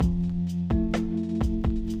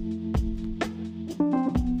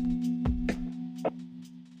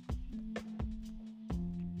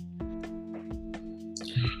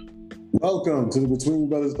Welcome to the Between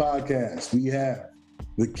Brothers podcast. We have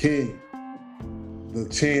the king, the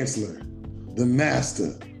chancellor, the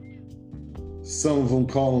master. Some of them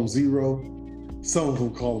call him Zero. Some of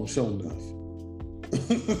them call him Show Enough.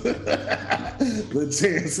 The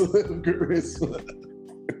chancellor of charisma.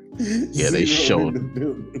 Yeah,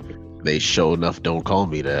 they show enough. Don't call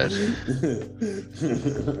me that.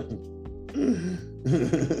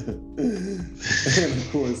 And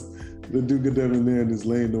of course, the Duke of Debonair and his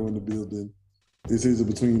Lando in the building. This is a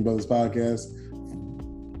Between Brothers podcast.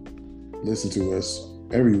 Listen to us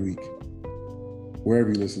every week, wherever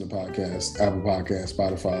you listen to podcasts, Apple Podcasts,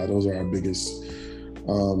 Spotify. Those are our biggest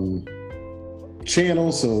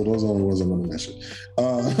channels, so those are the only ones I'm going to mention.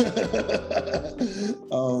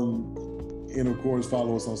 And of course,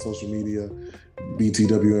 follow us on social media,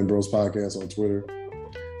 BTWN Bros Podcast on Twitter,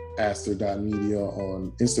 Aster.media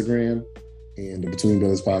on Instagram, and the Between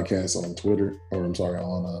Brothers Podcast on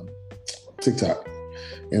on TikTok.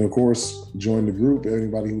 And of course, join the group.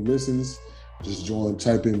 Everybody who listens, just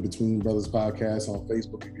type in Between Brothers Podcast on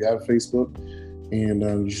Facebook if you have Facebook, and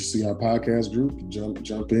you should see our podcast group.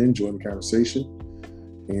 Jump in, join the conversation,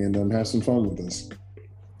 and have some fun with us.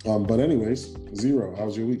 But anyways, Zero, how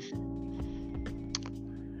was your week?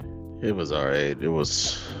 It was all right. It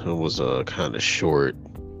was kind of short.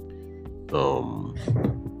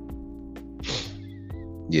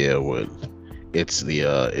 Yeah, when it's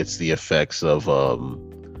the effects of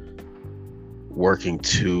working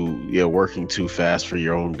too fast for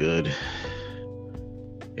your own good,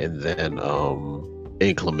 and then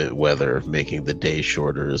inclement weather making the day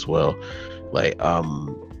shorter as well.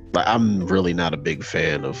 I'm really not a big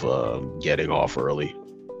fan of getting off early.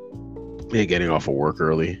 Yeah, getting off of work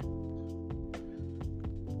early.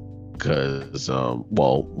 Because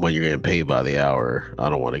when you're getting paid by the hour, I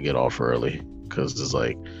don't want to get off early, because it's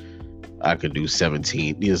like I could do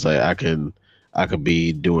 17. It's like I could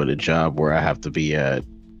be doing a job where I have to be at,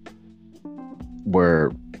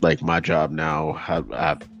 where like my job now,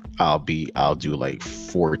 I'll do like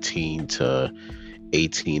 14 to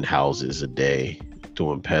 18 houses a day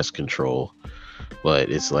doing pest control, but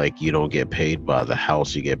it's like you don't get paid by the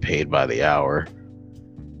house, you get paid by the hour.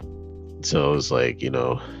 So it's like,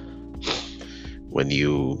 when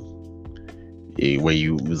you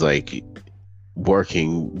like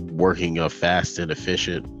working fast and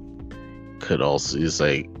efficient could also, it's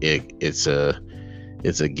like it's a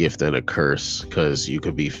gift and a curse, because you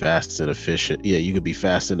could be fast and efficient. Yeah, you could be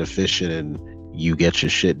fast and efficient and you get your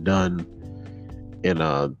shit done in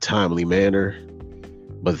a timely manner,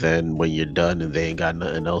 but then when you're done and they ain't got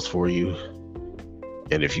nothing else for you,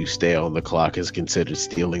 and if you stay on the clock, is considered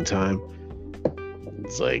stealing time.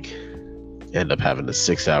 It's like end up having a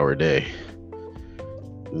 6-hour day.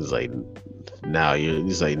 It's like now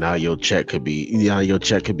your check could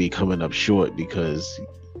be coming up short because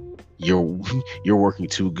you're working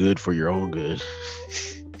too good for your own good.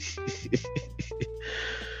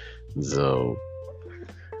 So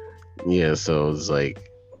it's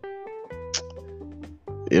like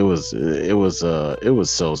it was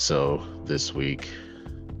so this week,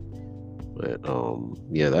 but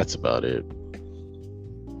that's about it.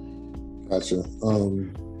 Gotcha.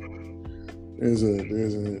 There's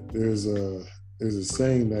a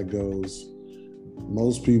saying that goes,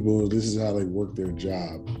 most people, this is how they work their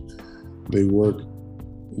job.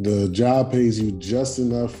 The job pays you just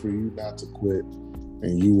enough for you not to quit,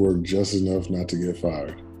 and you work just enough not to get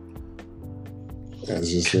fired. That's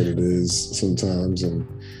just what it is sometimes. And,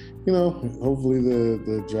 hopefully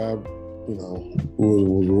the job,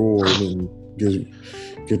 will reward and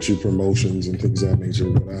get you promotions and things of that nature.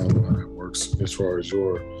 But I don't know how that works as far as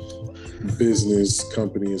your business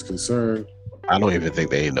company is concerned. I don't even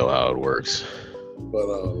think they know how it works. But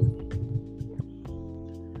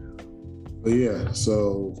yeah,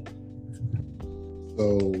 so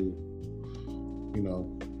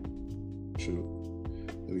shoot.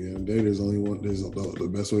 At the end of the day, there's the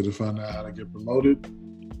best way to find out how to get promoted.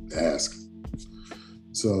 Ask.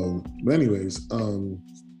 So, but anyways,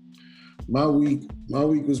 my week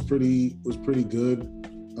was pretty good.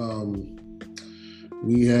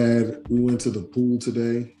 We went to the pool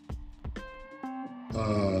today.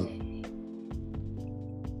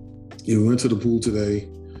 We went to the pool today.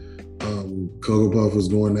 Cocoa Puff was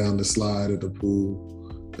going down the slide at the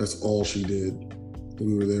pool. That's all she did.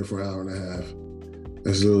 We were there for an hour and a half.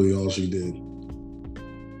 That's literally all she did.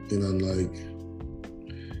 And I'm like,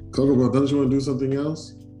 Cocoa Puff, don't you want to do something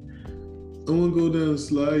else? I want to go down the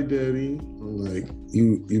slide, Daddy. I'm like,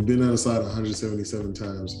 you've been on the slide 177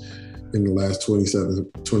 times in the last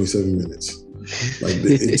 27 minutes. Like,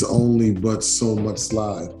 it's only but so much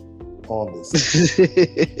slide. on this.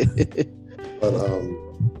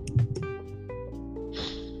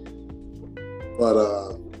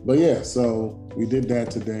 But yeah, so we did that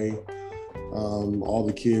today. All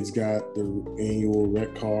the kids got their annual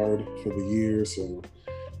rec card for the year, so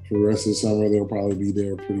for the rest of the summer they'll probably be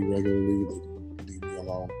there pretty regularly. They can leave me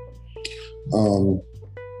alone.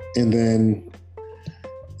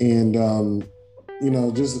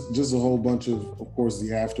 Just a whole bunch of course,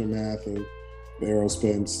 the aftermath of the Errol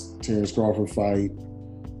Spence Terrence Crawford fight,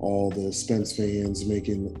 all the Spence fans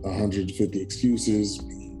making 150 excuses,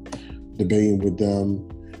 debating with them.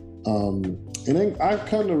 And then I've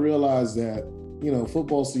come to realize that,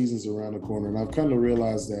 football season's around the corner, and I've come to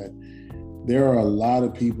realize that there are a lot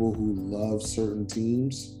of people who love certain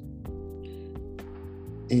teams.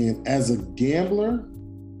 And as a gambler,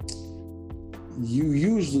 you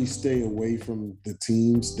usually stay away from the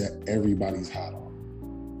teams that everybody's hot on.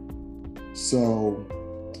 So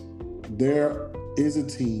there is a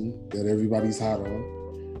team that everybody's hot on,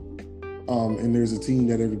 and there's a team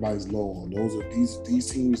that everybody's low on. Those are these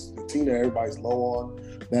teams. The team that everybody's low on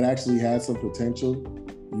that actually has some potential,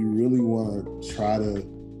 you really want to try to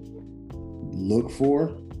look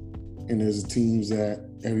for. And there's teams that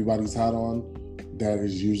everybody's hot on that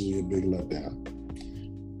is usually a big letdown.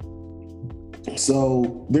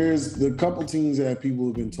 So there's the couple teams that people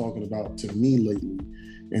have been talking about to me lately,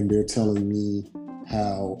 and they're telling me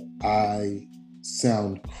how I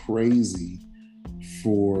sound crazy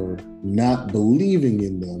for not believing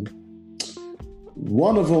in them.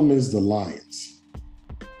 One of them is the Lions.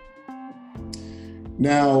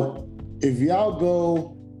 Now, if y'all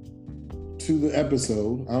go to the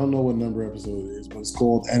episode, I don't know what number episode it is, but it's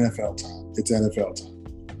called NFL Time. It's NFL Time.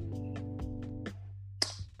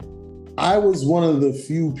 I was one of the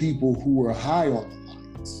few people who were high on the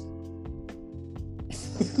Lions.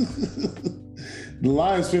 The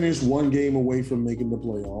Lions finished one game away from making the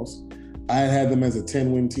playoffs. I had them as a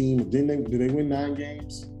 10-win team. Did they win 9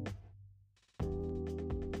 games?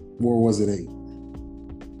 Or was it 8?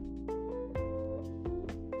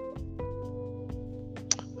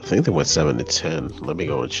 I think they went 7-10. Let me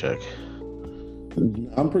go and check.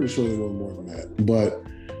 I'm pretty sure they won more than that. But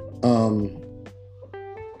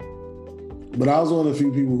I was one of the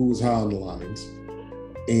few people who was high on the Lions.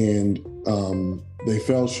 And they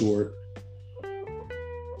fell short.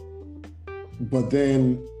 But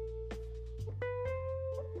then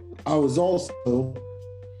I was also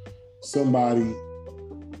somebody,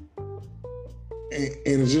 and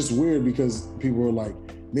it's just weird because people are like,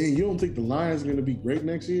 man, you don't think the Lions are going to be great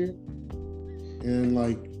next year? And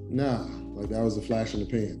like, nah, like that was a flash in the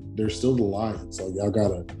pan. They're still the Lions. Like y'all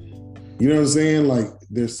gotta, you know what I'm saying? Like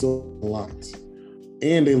they're still the Lions.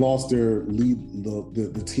 And they lost their lead,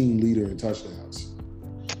 the team leader in touchdowns.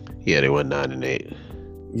 Yeah, they went 9-8.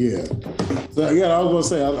 Yeah. So yeah, I was gonna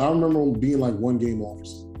say, I remember being like one game off or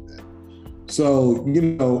something like that. So,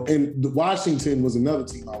 and Washington was another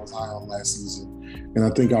team I was high on last season. And I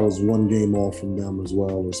think I was one game off from them as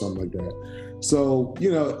well or something like that. So,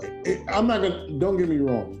 I'm not gonna, don't get me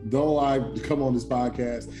wrong, though I come on this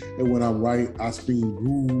podcast and when I'm right, I scream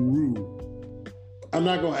woo. I'm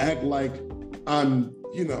not gonna act like I'm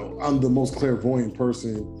the most clairvoyant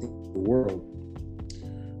person in the world.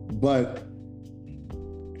 But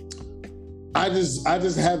I just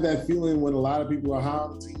have that feeling when a lot of people are high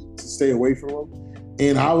on the team to stay away from them.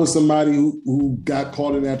 And I was somebody who got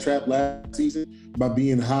caught in that trap last season by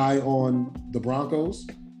being high on the Broncos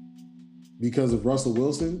because of Russell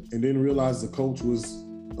Wilson and didn't realize the coach was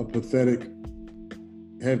a pathetic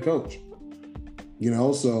head coach.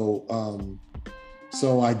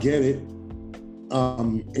 So I get it.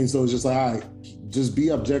 And so it's just like, all right, just be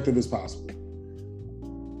objective as possible.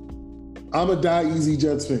 I'm a die easy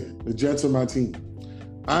Jets fan. The Jets are my team.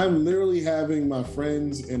 I'm literally having my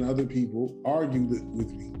friends and other people argue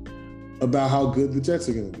with me about how good the Jets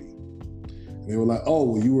are going to be. And they were like, oh,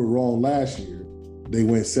 well, you were wrong last year. They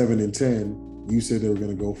went 7-10. You said they were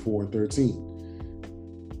going to go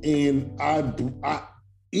 4-13. And I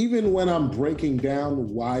even when I'm breaking down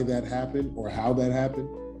why that happened or how that happened,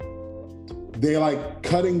 they're like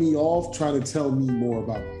cutting me off, trying to tell me more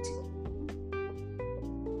about my team.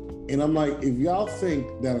 And I'm like, if y'all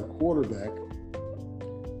think that a quarterback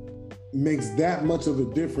makes that much of a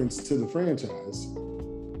difference to the franchise,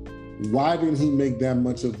 why didn't he make that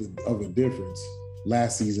much of a difference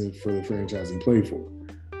last season for the franchise he played for?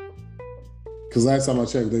 Because last time I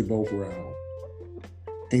checked, they both were out.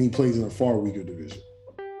 And he plays in a far weaker division.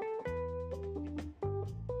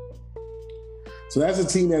 So that's a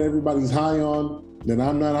team that everybody's high on that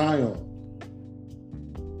I'm not high on.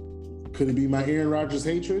 Could it be my Aaron Rodgers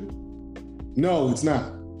hatred? No, it's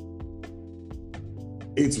not.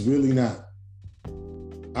 It's really not.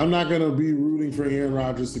 I'm not going to be rooting for Aaron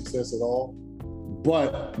Rodgers' success at all,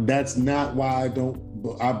 but that's not why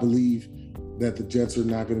I believe that the Jets are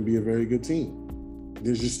not going to be a very good team.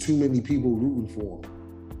 There's just too many people rooting for them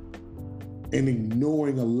and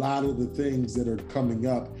ignoring a lot of the things that are coming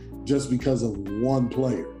up just because of one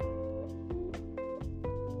player.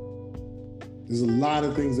 There's a lot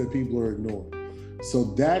of things that people are ignoring. So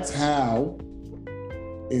that's how,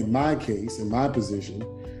 in my case, in my position,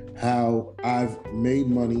 how I've made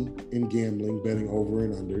money in gambling, betting over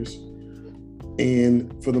and unders.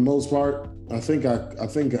 And for the most part, I think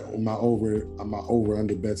my over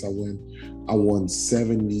under bets I won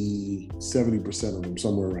 70% of them,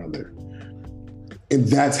 somewhere around there. And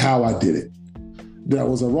that's how I did it.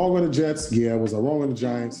 Was I wrong on the Jets? Yeah. Was I wrong on the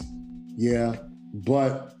Giants? Yeah.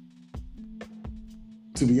 But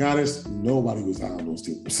to be honest, nobody was high on those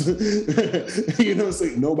teams. You know what I'm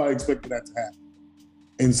saying? Nobody expected that to happen.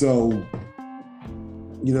 And so,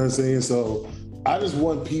 you know what I'm saying? So I just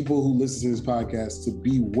want people who listen to this podcast to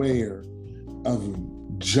beware of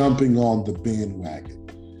jumping on the bandwagon.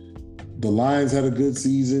 The Lions had a good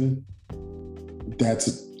season.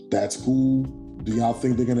 That's cool. Do y'all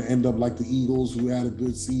think they're going to end up like the Eagles, who had a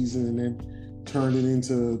good season and then turned it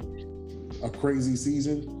into a crazy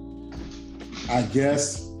season? I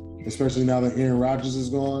guess, especially now that Aaron Rodgers is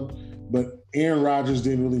gone. But Aaron Rodgers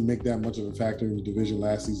didn't really make that much of a factor in the division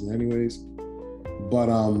last season anyways. But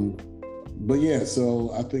yeah,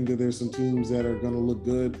 so I think that there's some teams that are going to look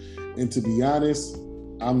good. And to be honest,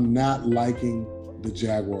 I'm not liking the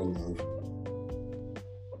Jaguar love.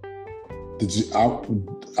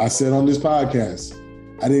 I said on this podcast,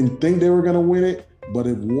 I didn't think they were going to win it, but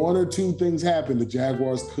if one or two things happened, the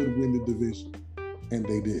Jaguars could win the division. And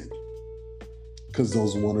they did. Because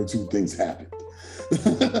those one or two things happened.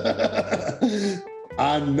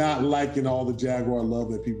 I'm not liking all the Jaguar love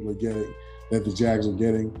that people are getting, that the Jags are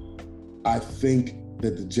getting. I think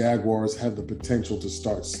that the Jaguars have the potential to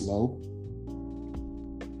start slow.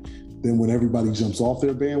 Then when everybody jumps off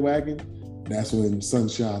their bandwagon, that's when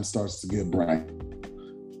sunshine starts to get bright.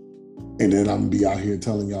 And then I'm going to be out here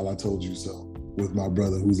telling y'all I told you so with my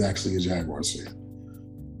brother who's actually a Jaguars fan.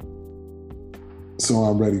 So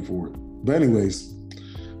I'm ready for it. But anyways,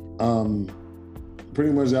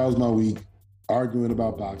 pretty much that was my week. Arguing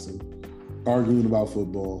about boxing, arguing about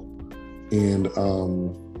football, and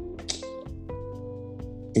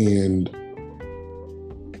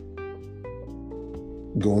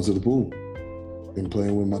going to the pool and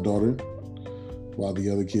playing with my daughter while the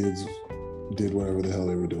other kids did whatever the hell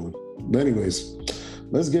they were doing. But anyways,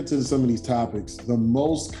 let's get to some of these topics. The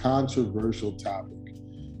most controversial topic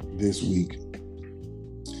this week,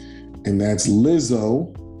 and that's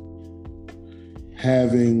Lizzo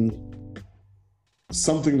having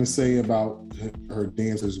something to say about her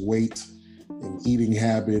dancer's weight and eating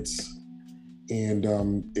habits. And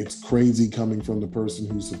it's crazy coming from the person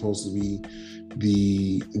who's supposed to be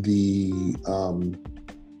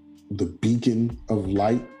the beacon of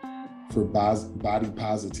light for body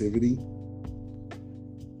positivity.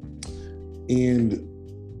 And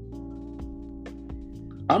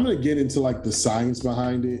I'm going to get into like the science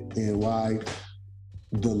behind it and why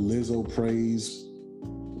the Lizzo praise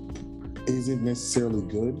isn't necessarily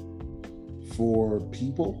good for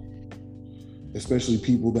people, especially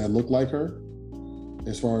people that look like her,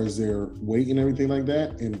 as far as their weight and everything like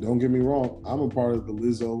that. And don't get me wrong, I'm a part of the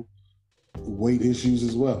Lizzo weight issues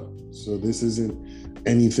as well. So this isn't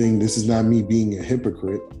anything, this is not me being a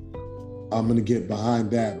hypocrite. I'm going to get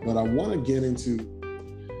behind that. But I want to get into,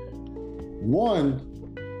 one,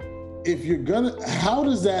 how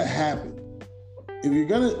does that happen? If you're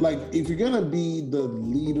gonna be the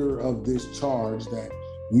leader of this charge that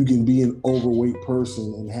you can be an overweight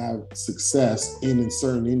person and have success in a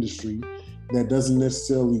certain industry that doesn't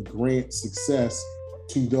necessarily grant success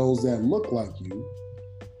to those that look like you,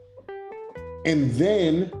 and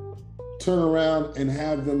then turn around and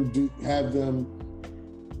have them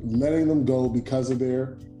letting them go because of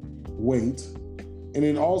their weight, and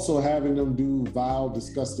then also having them do vile,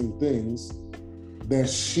 disgusting things that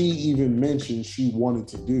she even mentioned she wanted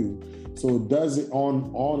to do. So it does it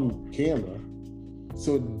on camera.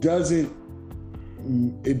 So it doesn't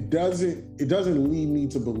lead me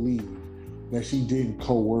to believe that she didn't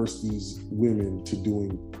coerce these women to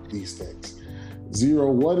doing these things. Zero,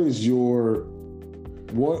 what is your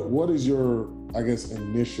I guess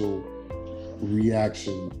initial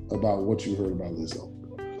reaction about what you heard about Lizzo?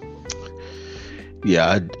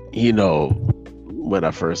 Yeah, when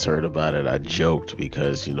I first heard about it, I joked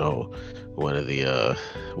because one of the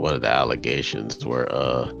allegations were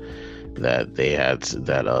that they had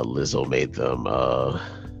that Lizzo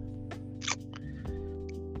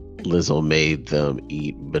made them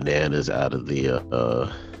eat bananas out of the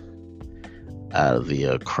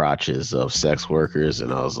crotches of sex workers,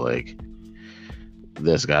 and I was like,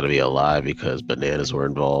 there's got to be a lie because bananas were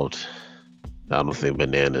involved. I don't think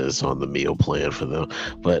banana is on the meal plan for them,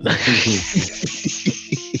 but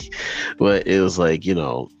but it was like,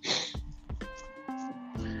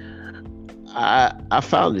 I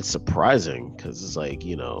found it surprising because it's like,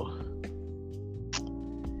 you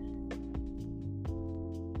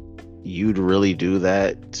really do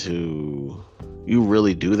that to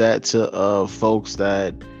folks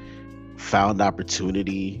that found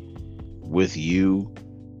opportunity with you,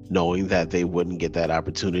 knowing that they wouldn't get that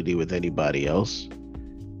opportunity with anybody else.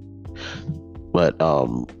 But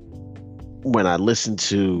when I listened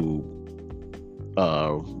to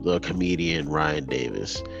the comedian Ryan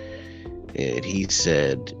Davis, and he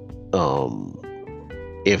said,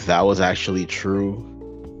 if that was actually true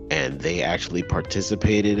and they actually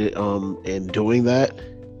participated in doing that,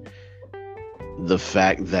 the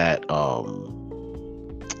fact that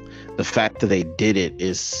they did it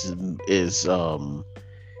is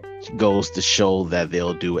goes to show that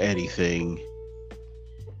they'll do anything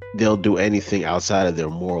outside of their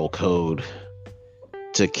moral code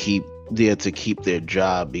to keep their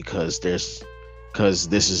job, because this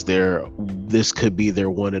could be their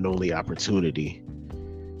one and only opportunity.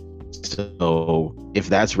 So if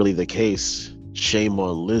that's really the case, shame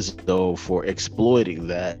on Lizzo for exploiting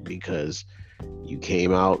that, because you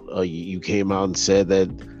came out and said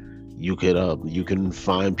that you can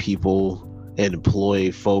find people and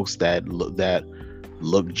employ folks that look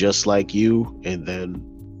just like you, and then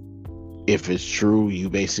if it's true, you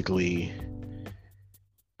basically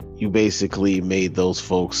made those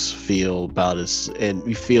folks feel about as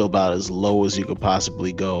low as you could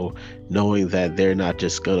possibly go, knowing that they're not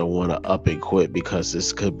just gonna want to up and quit because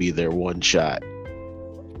this could be their one shot.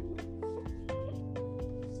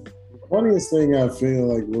 The funniest thing I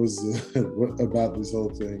feel like was about this whole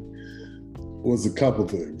thing was a couple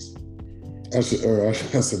things. I said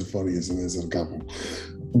the funniest, and there's a couple,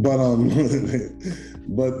 but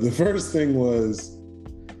but the first thing was,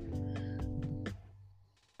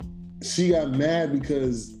 she got mad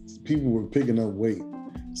because people were picking up weight.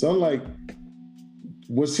 So I'm like,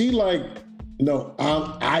 was she like, no,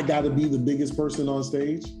 I got to be the biggest person on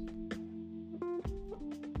stage?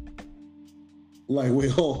 Like,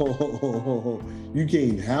 wait, ho. You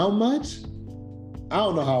gained how much? I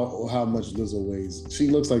don't know how much Lizzo weighs. She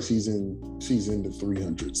looks like she's in the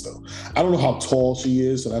 300s though. I don't know how tall she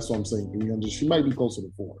is, so that's why I'm saying 300. She might be closer to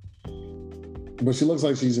 400, but she looks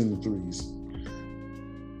like she's in the 3s.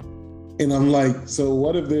 And I'm like, so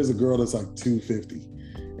what if there's a girl that's like 250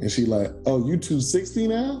 and she like, oh, you 260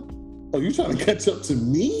 now? Oh, you trying to catch up to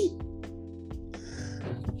me?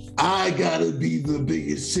 I gotta be the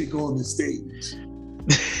biggest chick on the stage.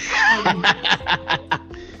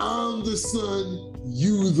 I'm the sun,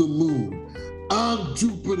 you the moon. I'm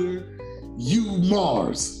Jupiter, you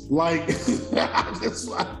Mars. Like, I just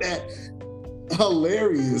find that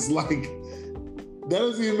hilarious. Like, that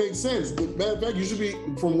doesn't even make sense. Matter of fact, you should be,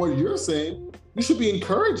 from what you're saying, you should be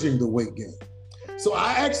encouraging the weight gain. So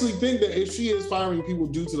I actually think that if she is firing people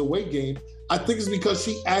due to the weight gain, I think it's because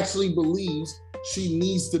she actually believes she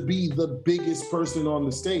needs to be the biggest person on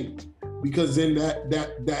the stage, because then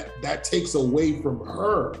that takes away from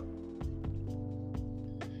her.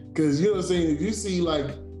 Because you know what I'm saying, if you see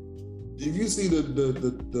the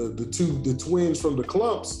twins from the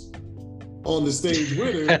Clumps on the stage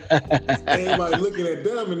with her, everybody looking at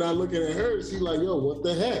them and not looking at her, she's like, yo, what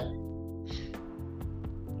the heck?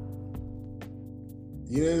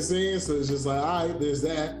 You know what I'm saying? So it's just like, all right, there's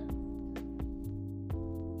that.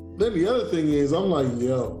 Then the other thing is, I'm like,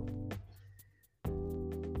 yo,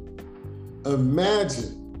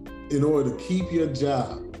 imagine in order to keep your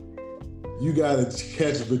job, you gotta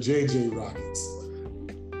catch the JJ Rockets.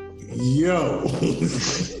 Yo.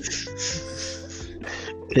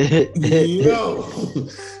 Yo,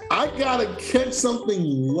 I gotta catch something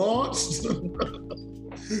launched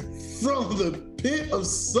from the pit of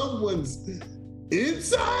someone's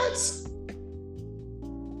insides.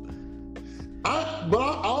 But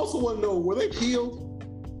I also want to know, were they peeled?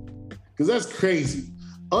 Because that's crazy.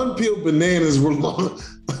 Unpeeled bananas were long.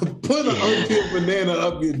 Putting an unpeeled banana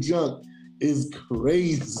up your junk is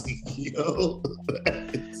crazy, yo.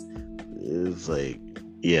 It's like,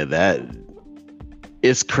 yeah, that.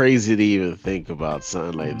 It's crazy to even think about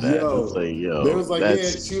something like that. Yo, it's like, yo, they was like, yeah,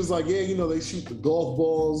 she was like, yeah, they shoot the golf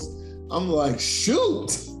balls. I'm like,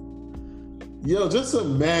 shoot. Yo, just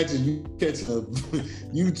imagine you catching a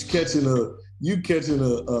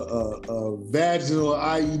vaginal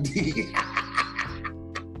IED.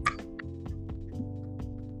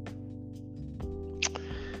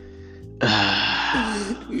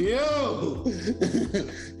 Yo,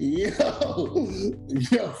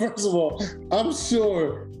 first of all, I'm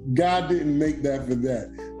sure God didn't make that for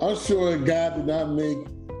that. I'm sure God did not make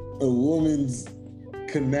a woman's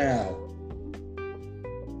canal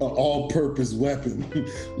an all-purpose weapon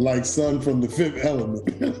like Son from the Fifth Element.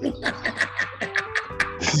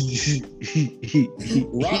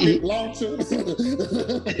 Rocket launcher.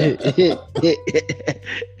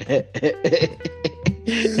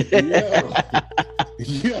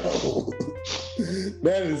 Yo,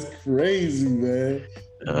 that is crazy, man.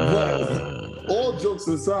 But all jokes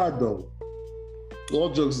aside,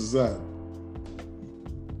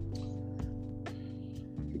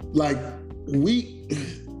 like me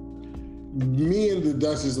and the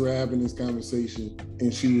Duchess were having this conversation,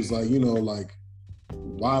 and she was like, like,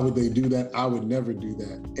 why would they do that? I would never do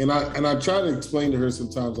that. And I try to explain to her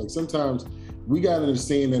sometimes we gotta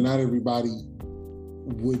understand that not everybody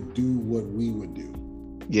would do what we would do.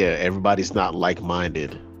 Yeah, everybody's not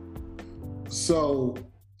like-minded. So,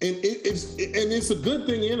 and it's a good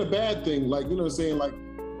thing and a bad thing. Like, you know what I'm saying? Like,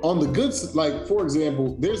 on the good, like, for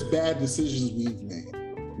example, there's bad decisions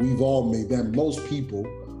we've all made that most people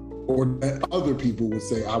or that other people would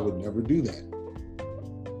say, I would never do that.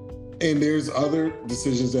 And there's other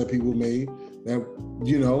decisions that people made that,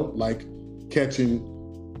 like catching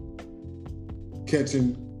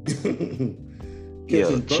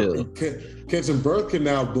birth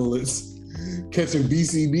canal bullets, catching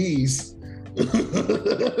BCBs.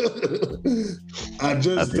 I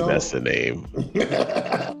think that's the name.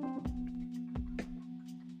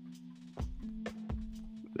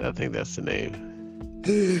 I think that's the name.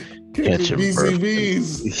 Catching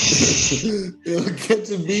BCBs.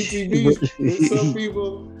 Catching BCBs. There's some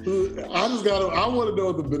people who I want to know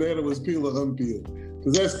if the banana was peeled or unpeeled,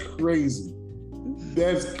 because that's crazy.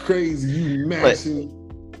 That's crazy. You mashing.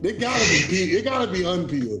 It gotta be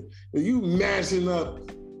unpeeled. You mashing up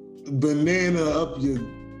banana up your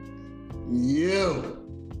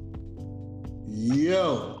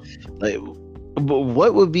yo. Like, but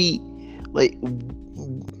what would be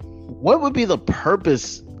the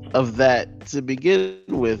purpose of that to begin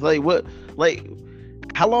with?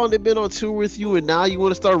 How long they been on tour with you, and now you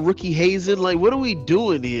want to start rookie hazing? Like, what are we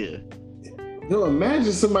doing here? Yo,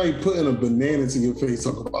 imagine somebody putting a banana to your face,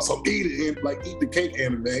 talking about some eat it, like eat the cake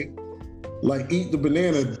anime, like eat the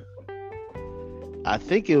banana. I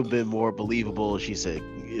think it would have been more believable if she said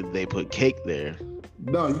they put cake there.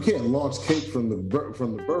 No, you can't launch cake from the birth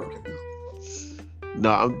canal.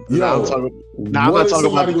 I'm not talking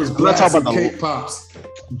about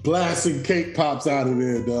blasting cake pops out of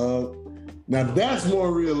there, dog. Now that's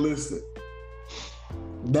more realistic.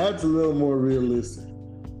 That's a little more realistic.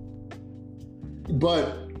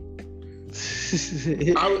 But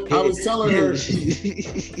I was telling her,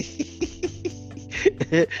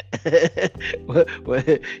 what,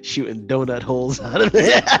 shooting donut holes out of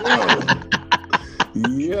it.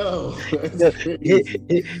 Yo, that's crazy.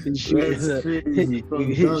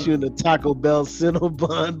 Shooting a Taco Bell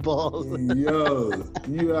Cinnabon balls. Yo,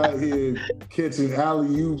 you out here catching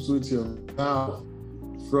alley-oops with your mouth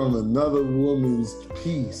from another woman's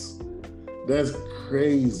piece. That's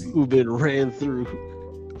crazy. Who've been ran through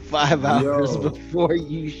 5 hours before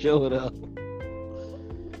you showed up.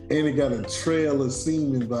 And it got a trail of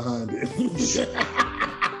semen behind it.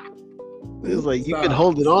 It's like, you've been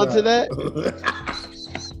holding on to that?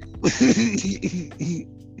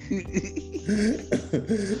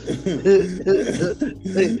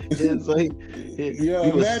 It's like,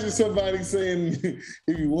 imagine somebody saying,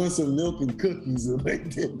 if you want some milk and cookies, and they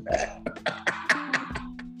did that.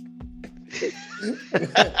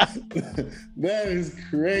 That is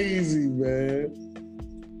crazy, man.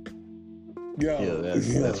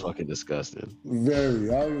 That's fucking disgusting. Very.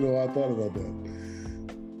 I don't even know why I thought about that.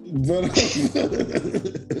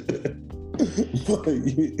 But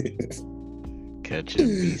catching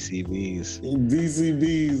BCBs.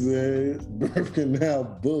 BCBs, man. Birth canal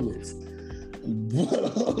bullets.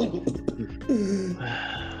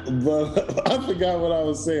 But I forgot what I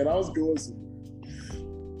was saying. I was going somewhere.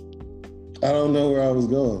 I don't know where I was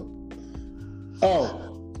going.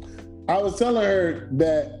 Oh, I was telling her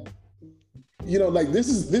that, like this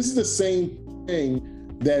is the same thing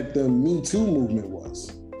that the Me Too movement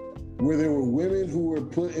was, where there were women who were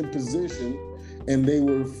put in position and they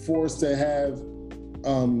were forced to have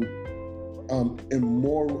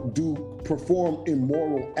perform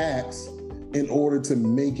immoral acts in order to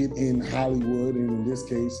make it in Hollywood, and in this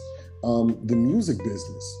case, the music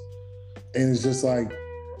business. And it's just like,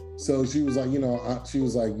 so she was like,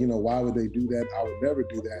 why would they do that? I would never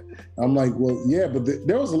do that. I'm like, well, yeah, but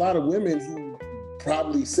there was a lot of women who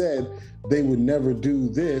probably said they would never do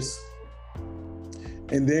this.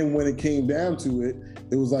 And then when it came down to it,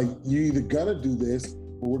 it was like, you're either gonna do this,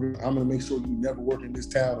 or I'm gonna make sure you never work in this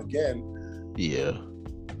town again. Yeah.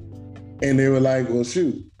 And they were like, well,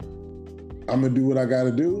 shoot, I'm gonna do what I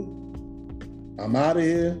gotta do. I'm out of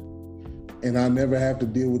here, and I never have to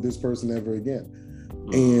deal with this person ever again.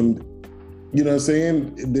 And you know what I'm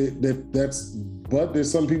saying? But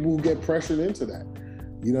there's some people who get pressured into that.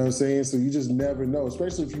 You know what I'm saying? So you just never know,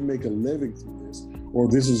 especially if you make a living through this, or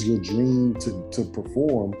this is your dream to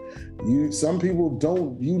perform. Some people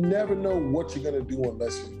don't. You never know what you're gonna do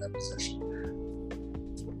unless you're in that position.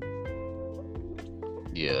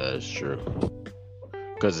 Yeah, that's true.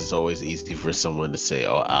 Because it's always easy for someone to say,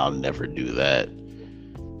 "Oh, I'll never do that,"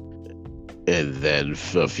 and then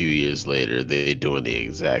a few years later, they're doing the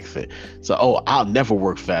exact thing. So, "Oh, I'll never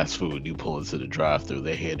work fast food." You pull into the drive-thru,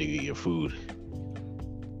 they're handing you your food.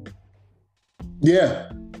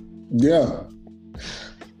 Yeah.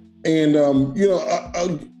 And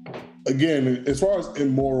again, as far as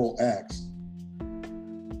immoral acts,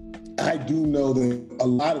 I do know that a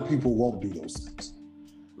lot of people won't do those things.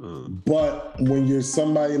 But when you're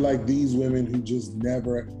somebody like these women who just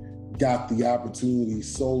never got the opportunity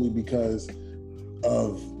solely because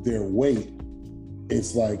of their weight,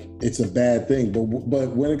 it's like, it's a bad thing. But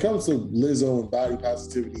when it comes to Lizzo and body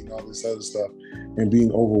positivity and all this other stuff and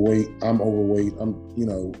being overweight, I'm overweight. I'm,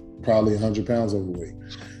 probably 100 pounds overweight.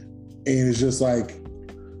 And it's just like,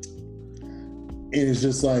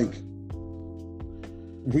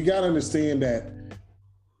 we got to understand that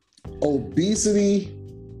obesity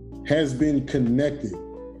has been connected.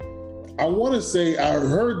 I want to say, I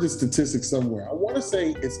heard the statistic somewhere. I want to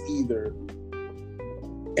say it's either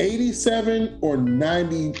 87 or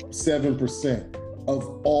 97%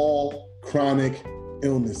 of all chronic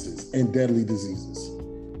illnesses and deadly diseases.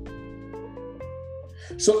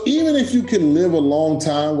 So even if you can live a long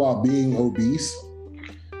time while being obese,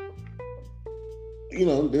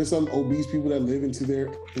 there's some obese people that live into their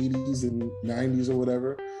 80s and 90s or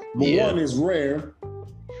whatever. But one is rare.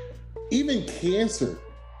 Even cancer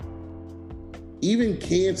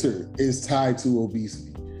is tied to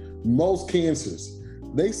obesity. Most cancers.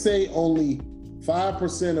 They say only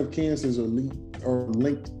 5% of cancers are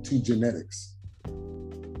linked to genetics.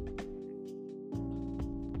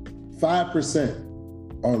 5%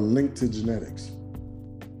 are linked to genetics.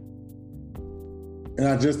 And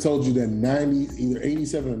I just told you that either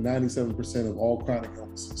 87 or 97% of all chronic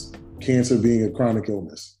illnesses, cancer being a chronic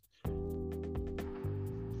illness,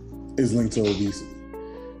 is linked to obesity.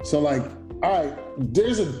 So like, all right,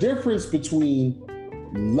 there's a difference between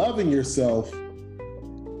loving yourself.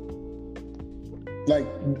 Like,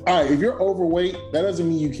 all right, if you're overweight, that doesn't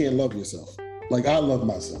mean you can't love yourself. Like, I love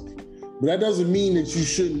myself. But that doesn't mean that you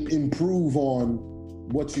shouldn't improve on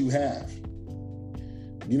what you have.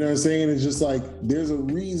 You know what I'm saying? It's just like, there's a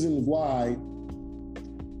reason why,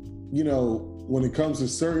 when it comes to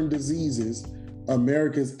certain diseases,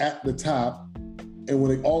 America's at the top.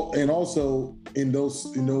 And also in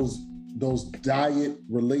those diet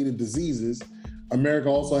related diseases,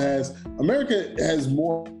 America has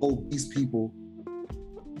more obese people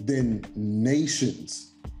than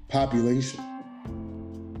nations' population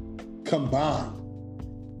combined.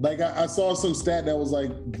 Like I saw some stat that was like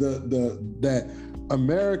that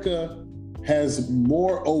America has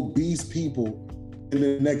more obese people than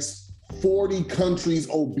the next 40 countries'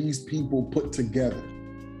 obese people put together.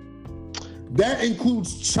 That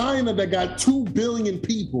includes China, that got 2 billion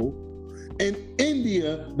people, and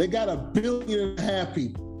India, they got 1.5 billion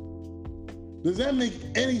people. Does that make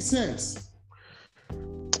any sense?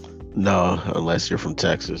 No, unless you're from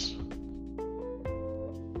Texas.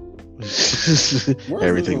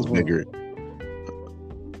 Everything's bigger.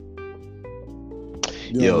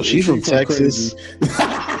 Yo, she's from Texas.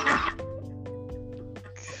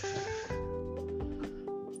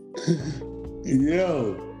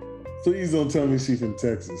 Yo, please don't tell me she's from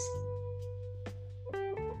Texas.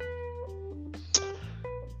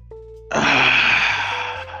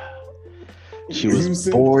 She was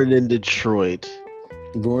born in Detroit.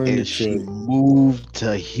 She moved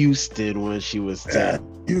to Houston when she was 10.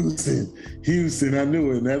 Houston, I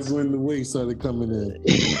knew it. That's when the weight started coming in.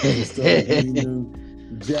 Started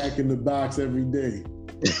eating Jack in the Box every day.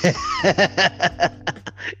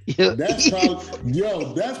 That's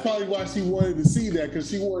probably why she wanted to see that, because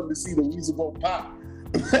she wanted to see the Weezer Pop.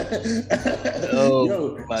 Oh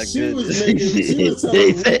Yo, my she was goodness.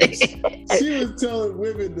 making, she was telling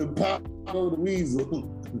women to pop on the weasel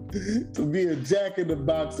to be a jack in the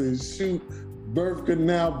box and shoot birth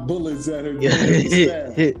canal bullets at her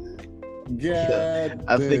staff. God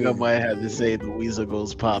I think I damn. might have to say the weasel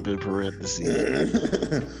goes pop in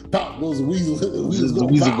parentheses. Pop goes the weasel. The The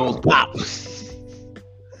weasel goes pop.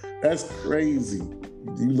 That's crazy.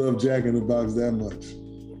 You love Jack in the Box that much.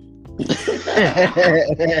 Is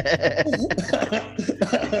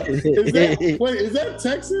that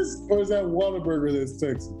Texas or is that Whataburger that's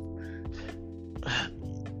Texas?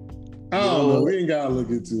 I don't know. We ain't gotta look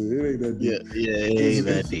into it. It ain't that deep. Yeah, it ain't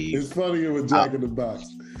that deep. It's funnier with Jack in the Box.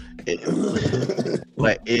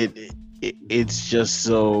 It's just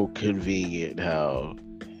so convenient how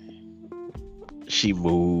she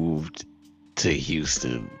moved to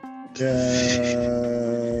Houston.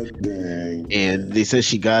 God dang. And they said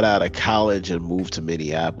she got out of college and moved to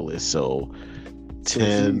Minneapolis. So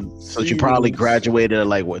she probably graduated at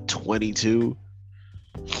like what, 22?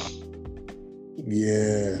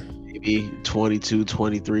 Yeah. Maybe 22,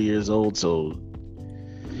 23 years old. So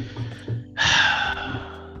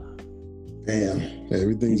damn,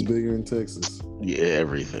 everything's bigger in Texas. Yeah,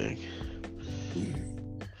 everything.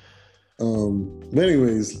 But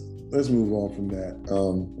anyways, let's move on from that.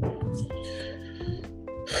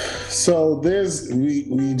 So this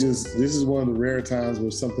is one of the rare times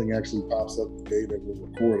where something actually pops up the day that we're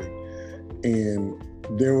recording, and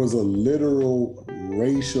there was a literal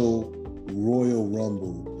racial Royal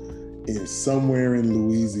Rumble somewhere in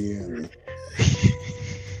Louisiana.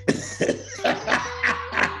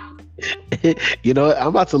 You know, I'm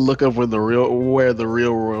about to look up where the real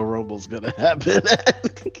Royal Rumble's gonna happen.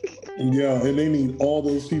 Yeah, and they need all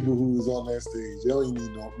those people who was on that stage. They don't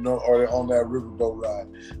even need no or on that riverboat ride.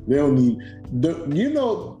 They don't need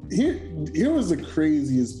here was the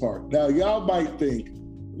craziest part. Now y'all might think,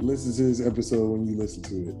 listen to this episode when you listen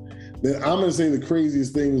to it. Then I'm gonna say the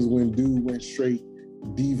craziest thing was when dude went straight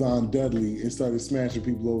Devon Dudley and started smashing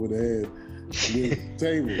people over the head with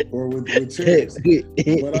table or with chairs.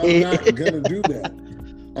 But I'm not gonna do that.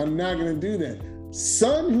 I'm not gonna do that.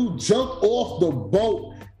 Son who jumped off the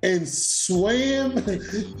boat and swam to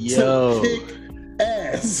kick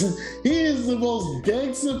ass. He is the most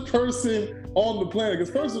gangster person on the planet.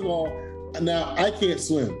 Because first of all, now I can't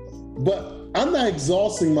swim, but I'm not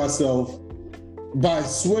exhausting myself by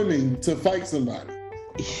swimming to fight somebody.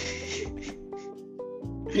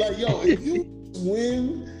 Like, yo, if you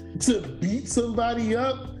swim to beat somebody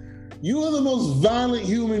up, you are the most violent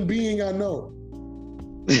human being I know.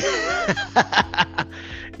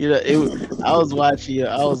 You know, I was watching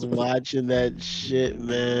that shit,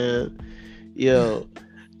 man. Yo,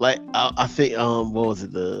 like I think what was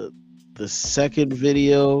it, the second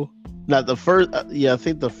video? Not the first. I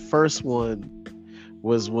think the first one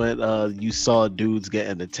was when you saw dudes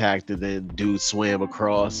getting attacked and then dudes swam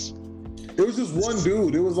across. It was just one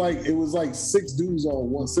dude. It was like six dudes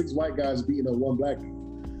on six white guys beating up one black dude.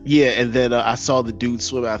 Yeah, and then I saw the dude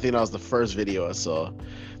swim. I think that was the first video I saw.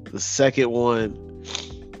 The second one,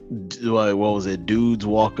 what was it? Dudes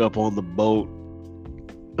walk up on the boat.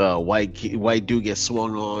 White dude gets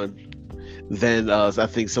swung on. Then I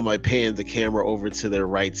think somebody panned the camera over to their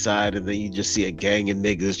right side, and then you just see a gang of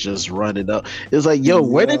niggas just running up. It's like, yo,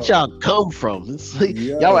 where did y'all come from? It's like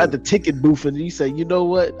y'all were at the ticket booth, and you say, you know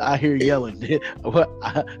what? I hear yelling.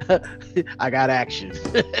 I got action.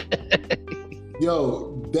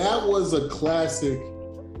 Yo, that was a classic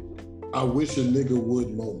I wish a nigga would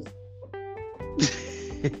moment.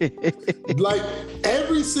 Like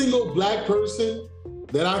every single black person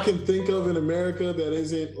that I can think of in America that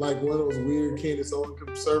isn't like one of those weird Candace Owens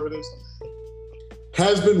conservatives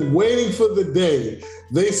has been waiting for the day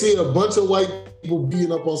they see a bunch of white people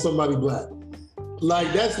beating up on somebody black.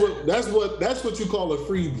 Like that's what you call a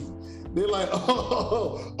freebie. They're like,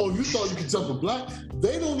 oh, you thought you could jump a black?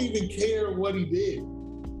 They don't even care what he did.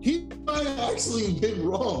 He might have actually been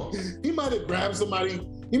wrong. He might have grabbed somebody.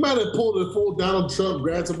 He might have pulled a full Donald Trump,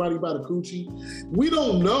 grabbed somebody by the coochie. We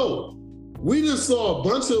don't know. We just saw a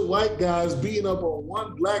bunch of white guys beating up on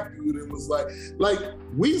one black dude and was like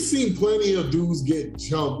we've seen plenty of dudes get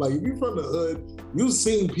jumped. Like if you're from the hood, you've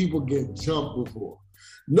seen people get jumped before.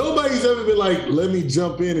 Nobody's ever been like, let me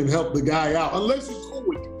jump in and help the guy out, unless he's cool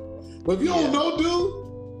with you. But if you don't know,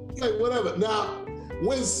 dude, like whatever. Now,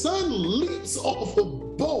 when son leaps off a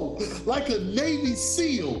boat like a Navy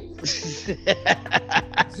SEAL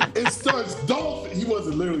and starts dolphin, he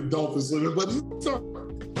wasn't literally dolphin swimming, but he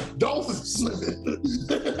started dolphin swimming.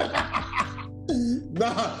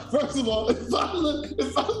 Nah, first of all, if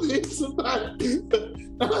I meet somebody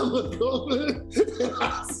I look over and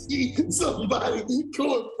I see somebody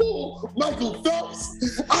going full Michael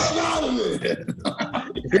Phelps. I'm out of there.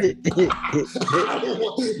 I don't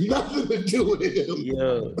want nothing to do with him.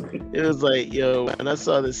 Yo, it was like, yo, when I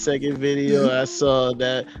saw the second video, I saw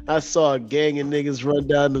a gang of niggas run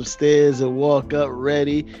down them stairs and walk up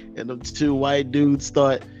ready, and them two white dudes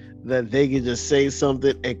thought that they could just say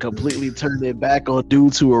something and completely turn their back on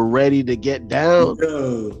dudes who are ready to get down.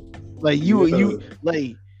 Yo. Like you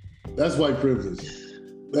like that's white privilege.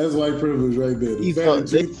 That's white privilege right there. They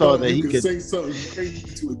thought that he could say something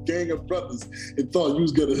crazy to a gang of brothers and thought you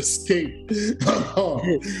was gonna escape.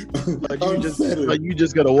 you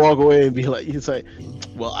just gonna walk away and be like, he's like,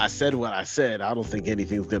 well, I said what I said. I don't think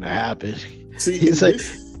anything's gonna happen. See, he's like,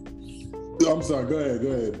 I'm sorry. Go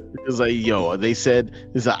ahead. It's like, yo, they said,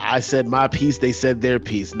 I said my piece. They said their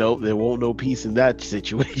piece. Nope, there won't no peace in that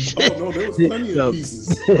situation. Oh no, there was plenty of pieces.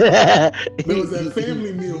 There was that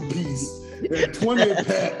family meal piece, that 20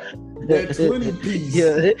 pack, that 20 piece.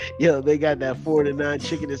 Yo, they got that 49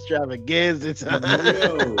 chicken extravaganza time.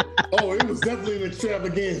 It was definitely an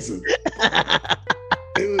extravaganza.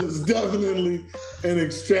 It was definitely an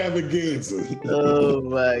extravaganza. Oh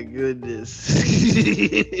my goodness.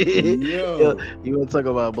 Yo, you want to talk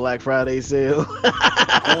about Black Friday sale?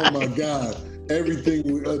 Oh my God.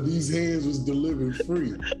 Everything, these hands was delivered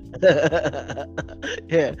free.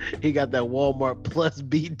 Yeah, he got that Walmart Plus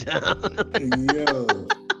beat down. Yo.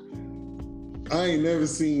 I ain't never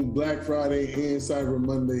seen Black Friday and Cyber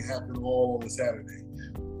Monday happen all on a Saturday.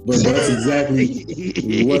 But that's exactly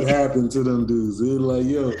what happened to them dudes. It was like,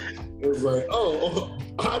 it was like,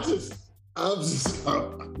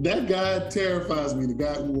 that guy terrifies me, the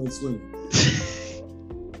guy who went swimming.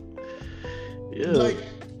 Yeah. Like,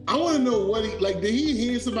 I want to know what did he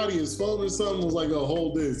hear somebody his phone or something was like, oh,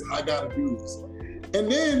 hold this, I gotta do this.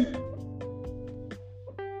 And then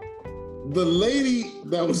the lady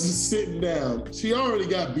that was just sitting down, she already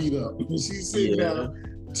got beat up. She's sitting down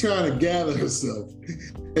trying to gather herself.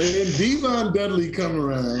 And then Devon Dudley come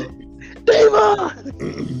around. Devon!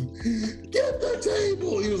 Get the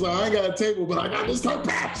table. He was like, I ain't got a table, but I got Mr.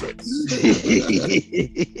 Patrick.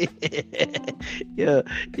 yeah,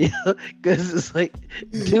 because it's like,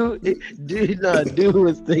 dude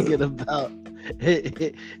was thinking about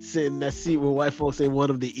sitting in that seat where white folks ain't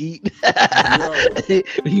want him to eat.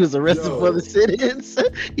 He was arrested for the sit-ins.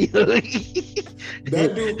 With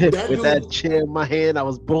that chair in my hand, I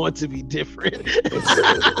was born to be different.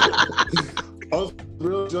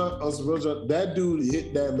 Real John, that dude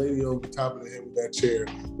hit that lady over the top of the head with that chair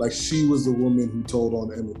like she was the woman who told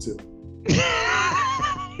on Emmett Till.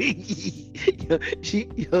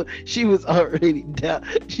 She was already down.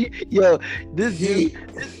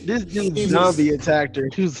 This dude zombie attacked her.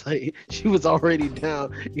 She was already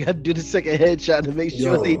down. You got to do the second headshot to make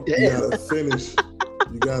sure they dead.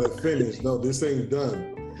 You gotta finish. No, this ain't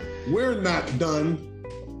done. We're not done.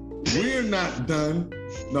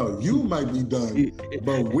 No, you might be done,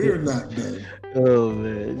 but we're not done. Oh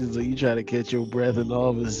man, it's like you try to catch your breath and all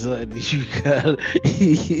of a sudden you got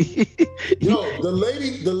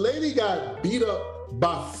the lady got beat up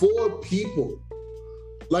by 4 people.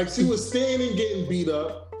 Like she was standing getting beat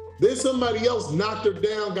up. Then somebody else knocked her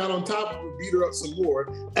down, got on top of her, beat her up some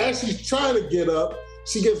more. As she's trying to get up,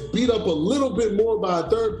 she gets beat up a little bit more by a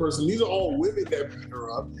third person. These are all women that beat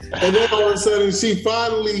her up. And then all of a sudden, they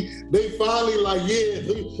finally like,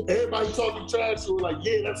 everybody talking trash to her, like,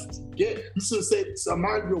 that's what you get. You should have said, so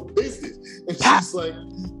mind your business. And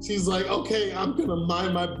she's like, okay, I'm gonna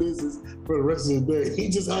mind my business for the rest of the day. He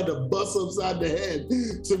just had to bust upside the head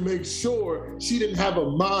to make sure she didn't have a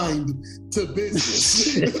mind to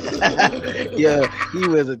business. He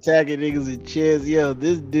was attacking niggas in chairs.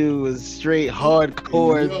 This dude was straight hardcore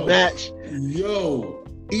match.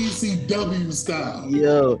 ECW style.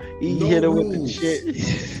 He hit her with the shit.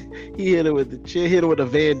 He hit her with the shit. Hit her with a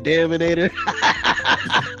Van Daminator.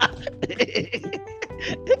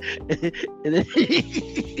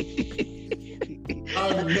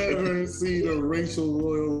 I've never seen a racial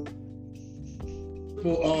royal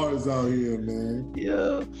R's out here, man.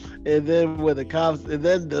 And then when the cops, and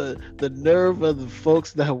then the nerve of the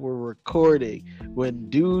folks that were recording when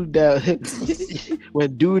dude that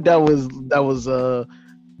was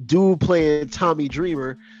dude playing Tommy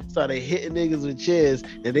Dreamer started hitting niggas with chairs,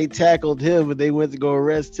 and they tackled him and they went to go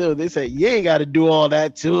arrest him. They said, you ain't got to do all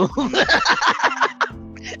that to him.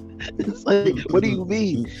 It's like, what do you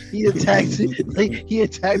mean? He attacked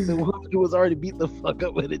the woman who was already beat the fuck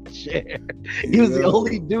up with a chair. He was the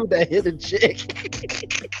only dude that hit a chick.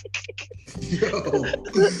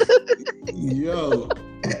 Yo,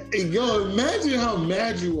 imagine how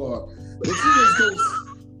mad you are. If you just go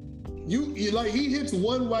You like he hits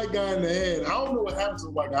one white guy in the head. I don't know what happens to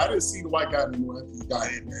the white guy. I didn't see the white guy anymore after he got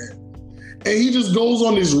hit in the head. And he just goes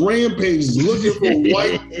on this rampage looking for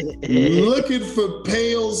white, looking for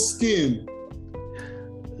pale skin.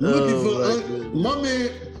 Looking for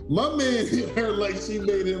my man hit her like she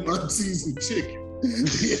made him unseasoned chicken.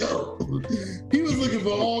 Yo, he was looking for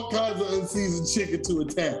all kinds of unseasoned chicken to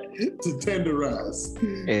attack, to tenderize.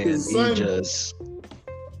 And he just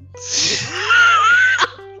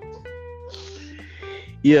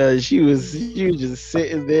yeah, she was just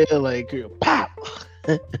sitting there like pop.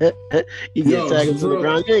 You get tackled to the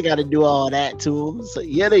ground. You ain't got to do all that to him. So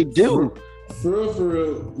yeah, they do. For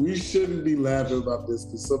real, we shouldn't be laughing about this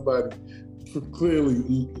because somebody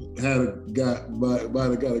clearly might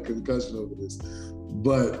have got a concussion over this.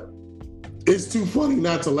 But it's too funny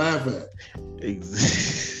not to laugh at.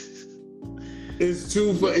 It's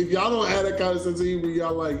too funny. If y'all don't have that kind of sense of humor,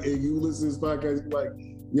 y'all like, and you listen to this podcast, you're like,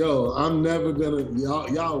 yo, I'm never gonna,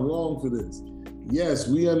 y'all wrong for this. Yes,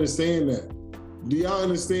 we understand that. Do y'all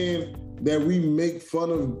understand that we make fun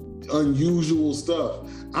of unusual stuff?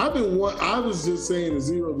 I was just saying to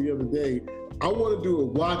Zero the other day, I want to do a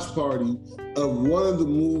watch party of one of the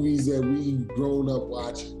movies that we've grown up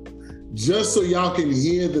watching, just so y'all can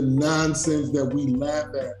hear the nonsense that we laugh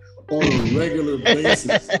at on a regular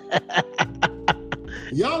basis.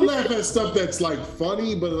 Y'all laugh at stuff that's like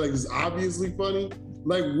funny, but like it's obviously funny.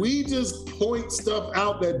 Like we just point stuff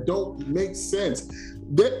out that don't make sense.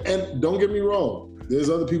 And don't get me wrong, there's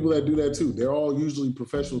other people that do that too. They're all usually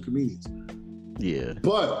professional comedians. Yeah.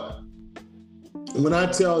 But when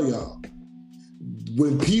I tell y'all,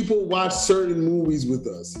 when people watch certain movies with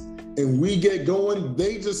us and we get going,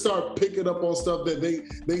 they just start picking up on stuff that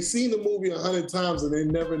they seen the movie 100 times and they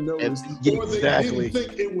never noticed. Or they didn't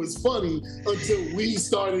think it was funny until we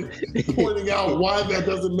started pointing out why that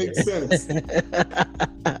doesn't make sense.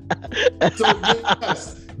 So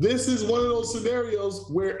yes, this is one of those scenarios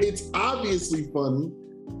where it's obviously funny,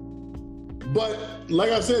 but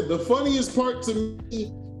like I said, the funniest part to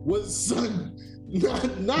me was not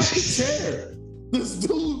the chair. This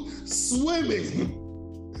dude swimming,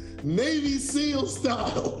 Navy SEAL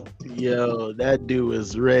style. Yo, that dude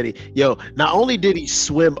is ready. Yo, not only did he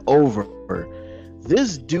swim over,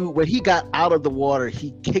 this dude, when he got out of the water,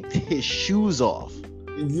 he kicked his shoes off.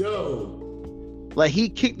 Yo. Like he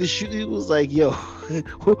kicked the shoe. He was like, yo,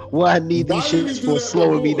 why I need these shits for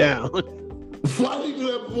slowing me down? Why did he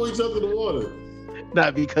do that before he jumped in the water?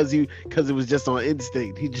 Not because it was just on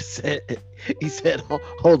instinct. He said,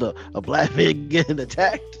 hold up, a black man getting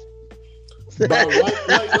attacked.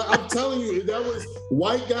 I'm telling you, if that was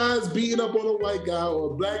white guys beating up on a white guy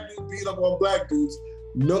or a black dude beating up on black dudes,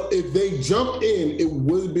 no, if they jumped in, it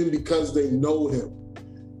would have been because they know him.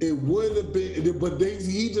 It wouldn't have been, but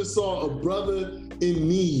he just saw a brother in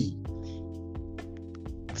need.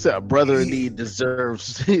 So a brother in need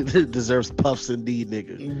deserves puffs and need,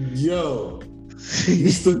 nigga. Yo,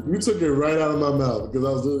 you took it right out of my mouth because I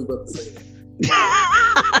was literally about to say that.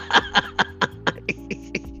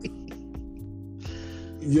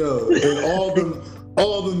 Yo, and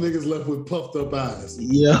all them niggas left with puffed up eyes.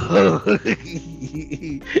 Yo,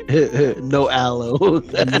 no aloe.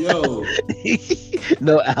 Yo,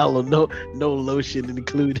 no aloe, no lotion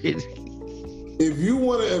included. If you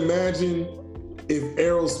want to imagine if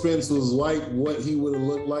Errol Spence was white, what he would have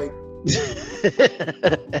looked like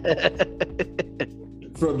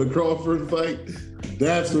from the Crawford fight,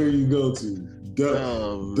 that's where you go to.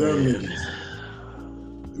 Dumb niggas.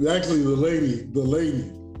 Actually, the lady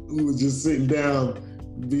who was just sitting down,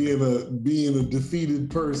 being a defeated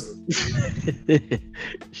person.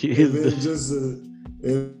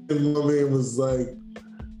 And then my man was like,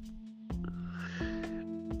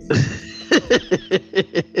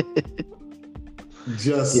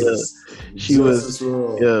 justice.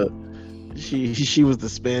 Yeah. She was the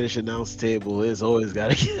Spanish announce table. It's always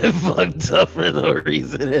got to get fucked up for no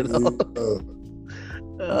reason at all.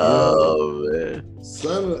 Oh man,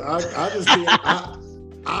 son, I just can't.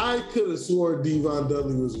 I could have swore Devon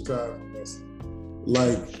Dudley was retired from wrestling.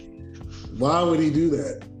 Like, why would he do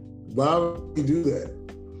that? Why would he do that?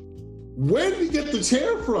 Where did he get the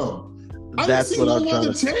chair from? That's what I'm trying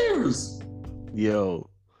to say. Chairs. Yo,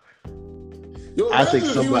 I think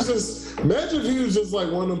imagine if he was just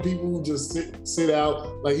like one of them people who just sit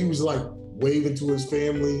out, like he was like waving to his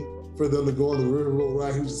family for them to go on the riverboat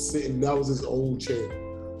ride. He was just sitting. That was his own chair.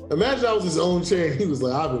 Imagine that was his own chair. And he was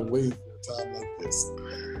like, I've been waiting for a time like this.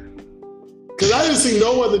 Because I didn't see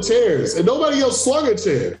no other chairs, and nobody else swung a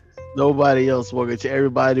chair. Nobody else swung a chair.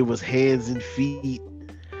 Everybody was hands and feet,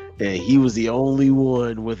 and he was the only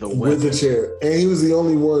one with a weapon. With a chair, and he was the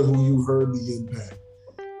only one who you heard the impact.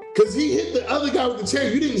 Because he hit the other guy with the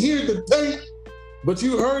chair. You didn't hear the tape, but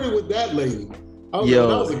you heard it with that lady. I was like,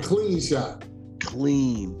 that was a clean shot.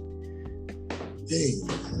 Clean. Dang,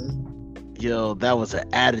 man. Yo, that was an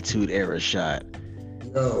attitude era shot.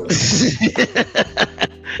 Yo.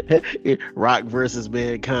 Rock versus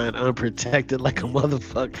Mankind, unprotected like a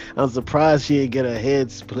motherfucker. I'm surprised she didn't get a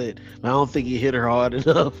head split. I don't think he hit her hard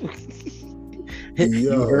enough.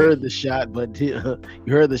 You heard the shot, but he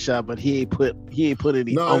ain't put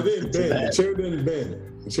any. No, it didn't bend. The chair didn't bend.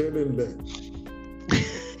 The chair didn't bend.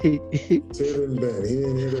 He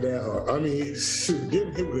didn't hit it that hard. I mean,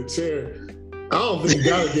 getting hit with a chair, I don't think you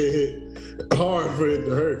gotta get hit hard for it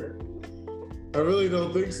to hurt. I really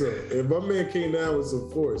don't think so. If my man came down with some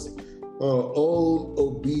force, old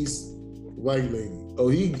obese white lady,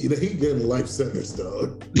 he getting life sentence,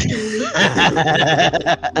 dog.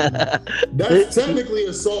 That's technically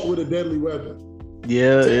assault with a deadly weapon.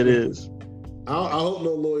 Yeah, it is. I hope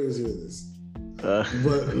no lawyers hear this, but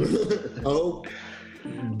I hope.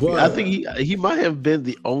 But I think he might have been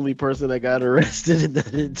the only person that got arrested in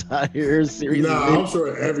that entire series. Nah, I'm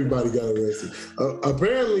sure everybody got arrested.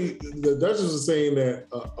 Apparently, the Duchess was saying that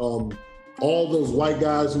all those white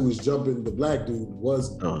guys who was jumping the black dude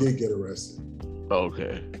did get arrested.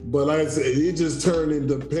 Okay. But like I said, it just turned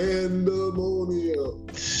into pandemonium.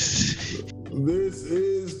 This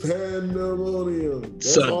is pandemonium.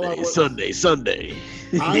 That's Sunday.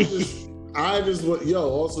 I just want,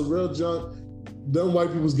 also real junk. Them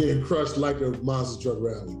white people's getting crushed like a monster truck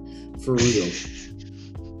rally. For real.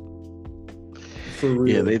 For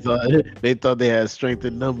real. Yeah, they thought they had strength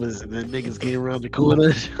in numbers, and then niggas came around the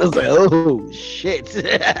corner. I was like, oh shit.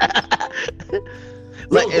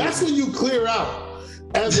 That's when you clear out.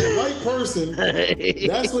 As a white person,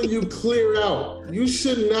 that's when you clear out. You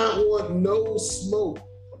should not want no smoke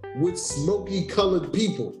with smoky colored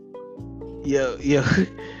people. Yeah,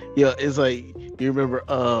 it's like, you remember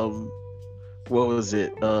what was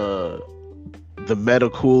it? The Meta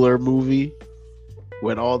Cooler movie,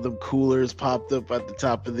 when all them coolers popped up at the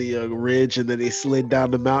top of the ridge, and then they slid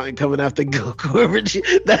down the mountain coming after whoever.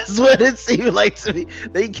 That's what it seemed like to me.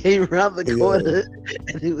 They came around the corner,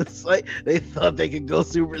 and it was like they thought they could go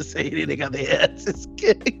Super Saiyan. They got their asses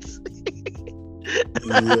kicked. It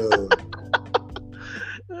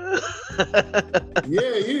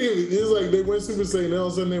was like they went Super Saiyan, and all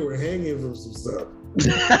of a sudden they were hanging from some stuff.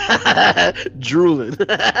 Drooling.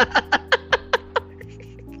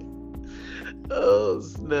 Oh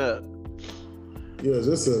snap. Yeah,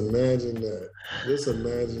 just imagine that. Just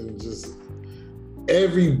imagine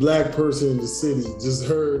every black person in the city just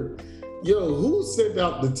heard, who sent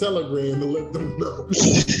out the telegram to let them know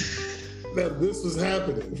that this was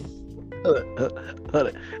happening?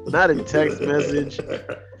 Not a text message,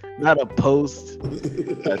 not a post,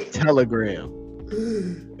 a telegram.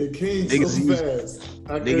 It came so fast.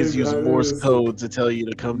 Niggas use Morse code to tell you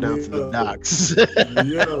to come down to the docks.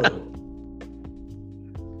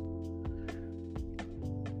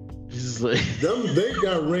 Like, they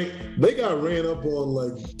got ran up on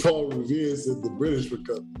like Paul Revere said the British were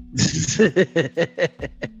coming.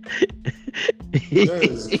 That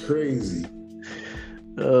is crazy.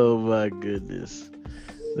 Oh my goodness.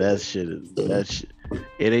 That shit.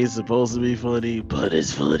 It ain't supposed to be funny, but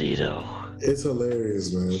it's funny though. It's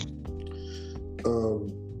hilarious, man.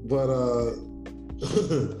 But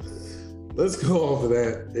let's go off of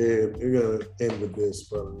that, and we're gonna end with this.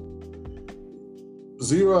 But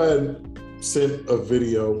Zero had sent a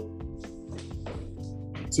video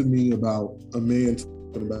to me about a man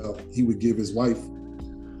talking about he would give his wife,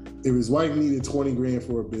 if his wife needed 20 grand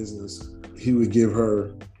for a business, he would give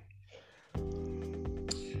her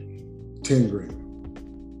 10 grand.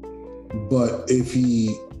 But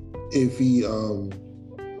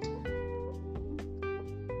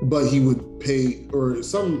but he would pay, or I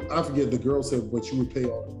forget, the girl said, but you would pay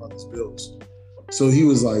all the mother's bills. So he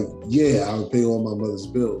was like, yeah, I would pay all my mother's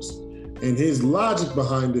bills. And his logic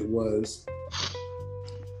behind it was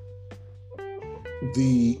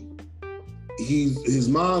his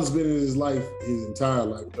mom's been in his life his entire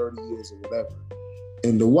life, 30 years or whatever.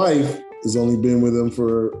 And the wife has only been with him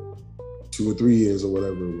for 2 or 3 years or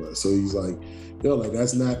whatever it was. So he's like,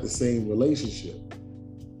 that's not the same relationship.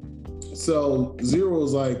 So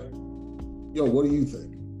Zero's like, what do you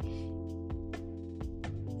think?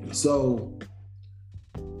 So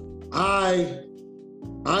I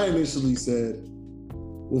initially said,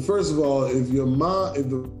 well, first of all, if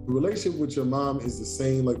the relationship with your mom is the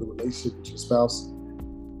same like the relationship with your spouse,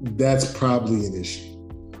 that's probably an issue.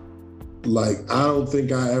 Like, I don't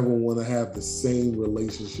think I ever want to have the same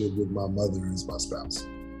relationship with my mother as my spouse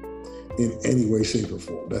in any way, shape, or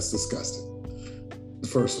form. That's disgusting.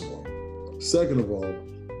 first of all. Second of all,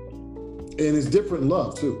 and it's different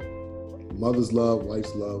love too. Mother's love,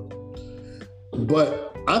 wife's love.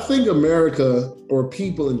 But I think America, or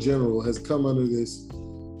people in general, has come under this,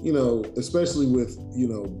 especially with,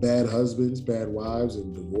 bad husbands, bad wives,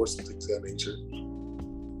 and divorce and things of that nature.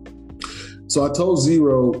 So I told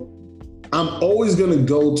Zero, I'm always going to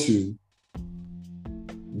go to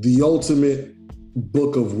the ultimate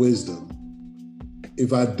book of wisdom.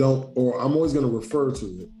 If I don't, or I'm always going to refer to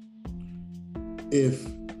it if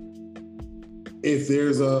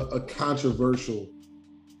there's a controversial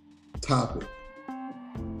topic.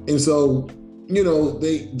 And so,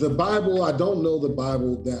 the Bible, I don't know the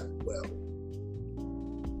Bible that well,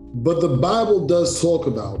 but the Bible does talk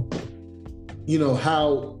about,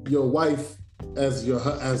 how your wife, as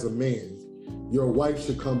a man, your wife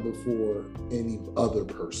should come before any other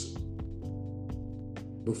person,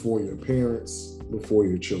 before your parents, before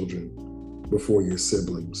your children, before your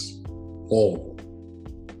siblings, all of them.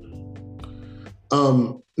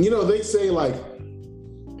 They say like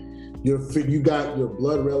you got your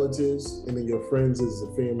blood relatives, and then your friends is the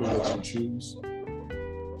family that you choose.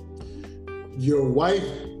 Your wife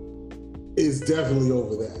is definitely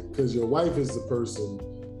over that, because your wife is the person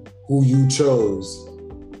who you chose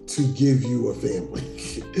to give you a family,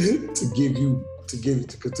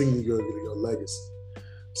 to continue your legacy.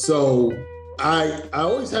 So I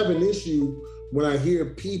always have an issue when I hear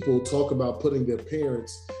people talk about putting their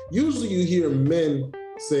parents. Usually you hear men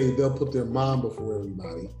say they'll put their mom before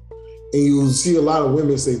everybody, and you'll see a lot of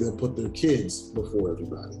women say they'll put their kids before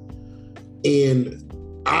everybody. And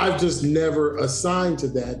I've just never assigned to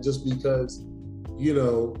that, just because,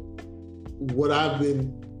 what I've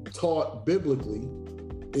been taught biblically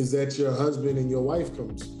is that your husband and your wife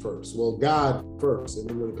comes first. Well, God first, and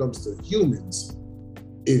then when it comes to humans,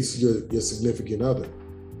 it's your significant other.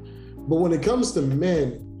 But when it comes to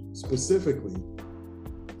men specifically,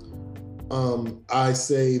 I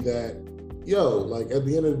say that, at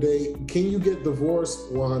the end of the day, can you get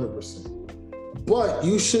divorced? 100%. But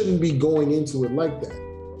you shouldn't be going into it like that.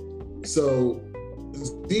 So,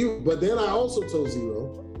 but then I also told Zero,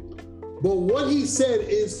 but what he said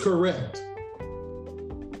is correct.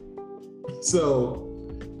 So,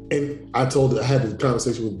 and I had a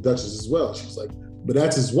conversation with Duchess as well. She's like, but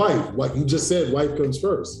that's his wife. What you just said, wife comes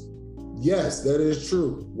first. Yes, that is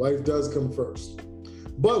true. Wife does come first.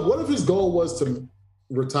 But what if his goal was to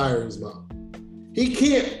retire his mom? He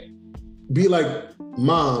can't be like,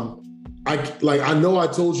 Mom, I know I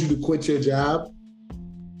told you to quit your job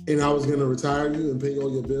and I was going to retire you and pay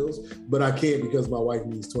all your bills, but I can't because my wife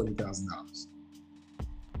needs $20,000.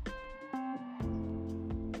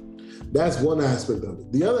 That's one aspect of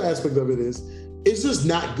it. The other aspect of it is, it's just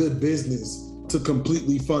not good business to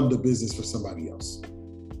completely fund a business for somebody else.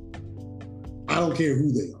 I don't care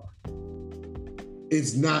who they are.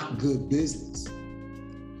 It's not good business.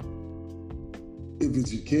 If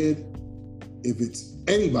it's your kid, if it's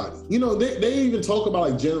anybody, they even talk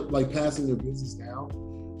about like passing your business down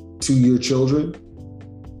to your children.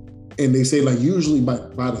 And they say usually by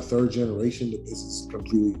the third generation, the business is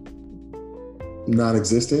completely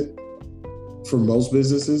non-existent for most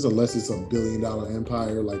businesses, unless it's a $1 billion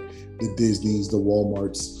empire like the Disneys, the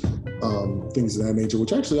Walmarts, things of that nature,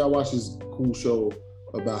 which actually I watched this cool show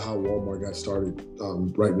about how Walmart got started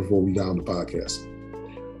right before we got on the podcast.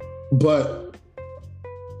 But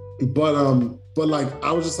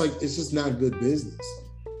I was just like, it's just not good business.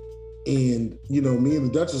 And, me and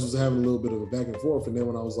the Duchess was having a little bit of a back and forth. And then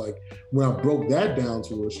when I broke that down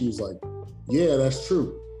to her, she was like, yeah, that's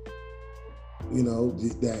true.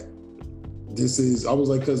 That this is, I was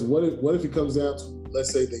like, because what if it comes down to,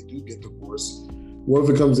 let's say they do get divorced. What if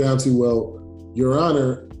it comes down to, well, Your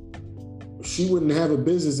Honor, she wouldn't have a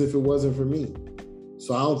business if it wasn't for me.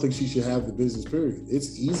 So I don't think she should have the business, period.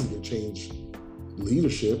 It's easy to change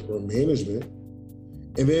leadership or management.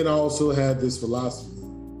 And then I also had this philosophy.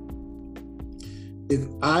 If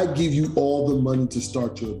I give you all the money to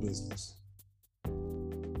start your business,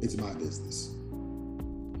 it's my business.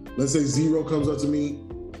 Let's say Zero comes up to me,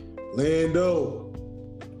 Lando,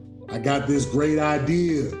 I got this great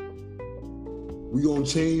idea. We're going to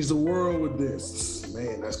change the world with this.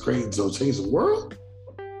 Man, that's crazy. So change the world?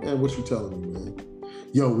 Man, what you telling me, man?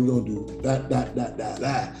 Yo, we're going to do that.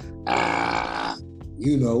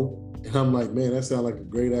 And I'm like, man, that sounds like a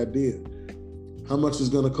great idea. How much is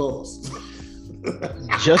going to cost?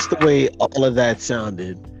 Just the way all of that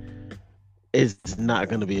sounded, it's not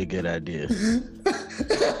going to be a good idea.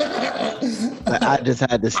 I just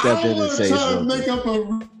had to step in and say something. Make up a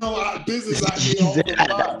real business idea.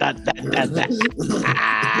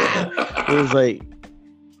 It was like,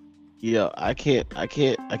 Yeah, I can't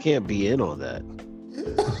be in on that.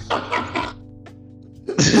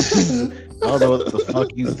 I don't know what the fuck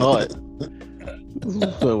you thought.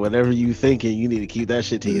 But whatever you thinking, you need to keep that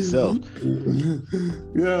shit to yourself.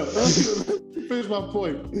 Yeah, let me finish my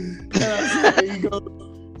point. And I said,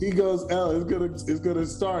 he goes, L, it's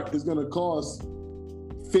gonna cost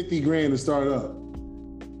 50 grand to start up.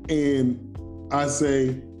 And I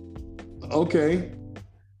say, okay,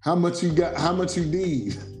 how much you got? How much you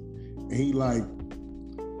need? And he like,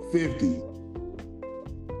 50.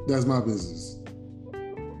 That's my business.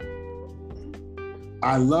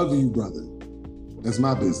 I love you, brother. That's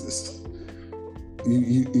my business.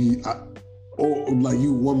 Or like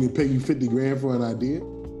you want me to pay you 50 grand for an idea?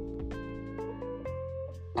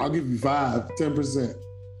 I'll give you 10%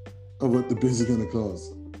 of what the business is gonna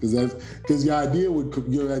cost. Because your idea would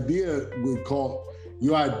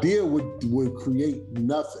create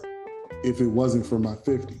nothing if it wasn't for my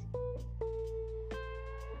 50.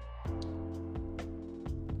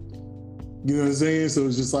 You know what I'm saying? So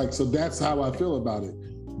it's just like, so that's how I feel about it.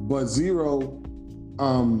 But Zero,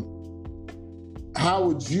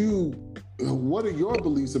 what are your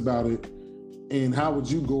beliefs about it? And how would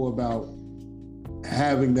you go about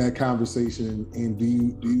having that conversation? And do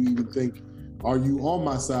you even think, are you on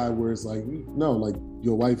my side where it's like, no, like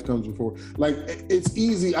your wife comes before? Like, it's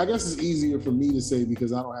easy. I guess it's easier for me to say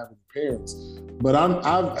because I don't have any parents. But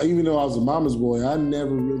I've even though I was a mama's boy, I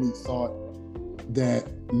never really thought that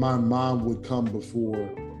my mom would come before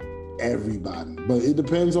everybody. But it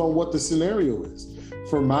depends on what the scenario is.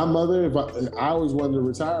 For my mother, I always wanted to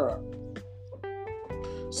retire.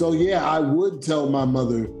 So yeah, I wouldn't tell my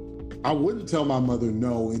mother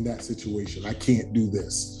no in that situation. I can't do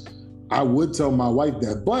this. I would tell my wife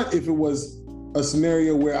that. But if it was a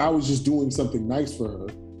scenario where I was just doing something nice for her,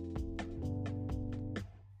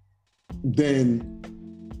 then,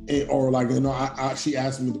 or like, you know, she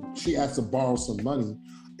asked to borrow some money,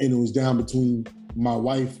 and it was down between my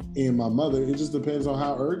wife and my mother. It just depends on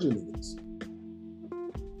how urgent it is.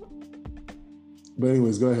 But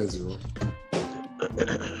anyways, go ahead, Zero.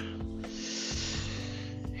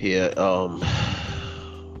 Yeah,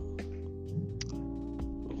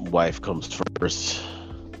 wife comes first,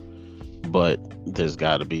 but there's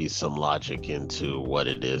got to be some logic into what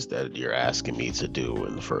it is that you're asking me to do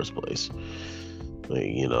in the first place. Like,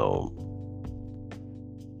 you know,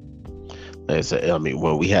 like I said, I mean,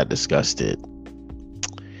 when we had discussed it,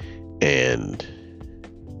 and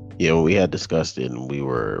we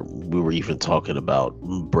were even talking about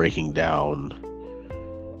breaking down,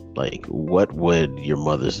 like, what would your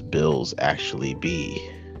mother's bills actually be?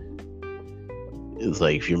 It's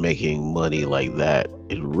like, if you're making money like that,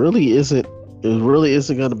 it really isn't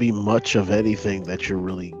going to be much of anything that you're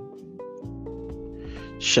really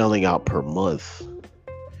shelling out per month.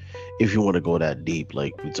 If you want to go that deep,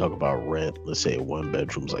 like we talk about rent, let's say one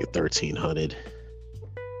bedroom's like $1,300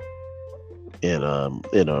 in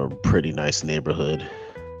a pretty nice neighborhood.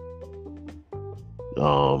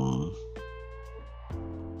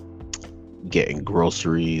 Getting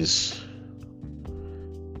groceries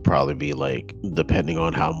probably be like, depending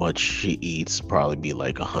on how much she eats, probably be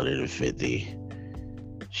like 150.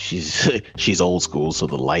 She's old school, so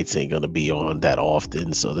the lights ain't gonna be on that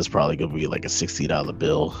often, so there's probably gonna be like a $60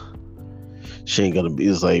 bill. She ain't gonna be,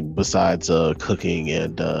 it's like, besides cooking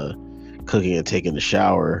and taking a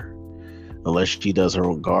shower, unless she does her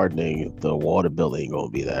own gardening, the water bill ain't gonna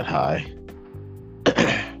be that high.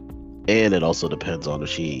 And it also depends on if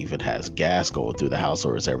she even has gas going through the house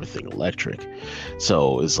or is everything electric.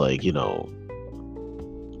 So it's like, you know,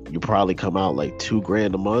 you probably come out like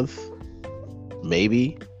 $2,000 a month,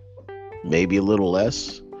 maybe a little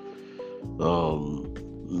less.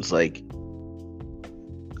 It's like,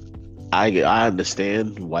 I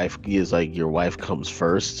understand wife is like, your wife comes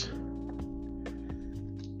first.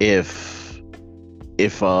 If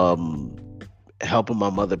helping my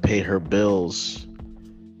mother pay her bills,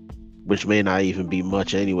 which may not even be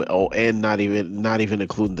much anyway. Oh, and not even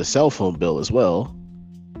including the cell phone bill as well,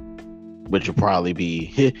 which will probably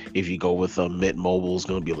be, if you go with Mint Mobile, is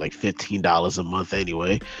going to be like $15 a month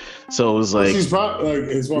anyway. So it's like, she's probably, like,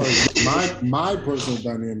 as far as my personal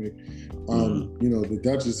dynamic, you know, the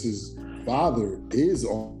Duchess's father is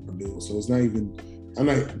on the bill, so it's not even. I'm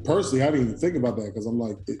like, personally, I didn't even think about that, because I'm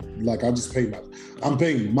like, I just I'm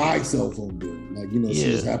paying my cell phone bill. Like, you know, she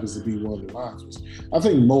just happens to be one of the lines. I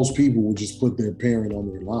think most people would just put their parent on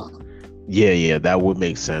their line. Yeah, that would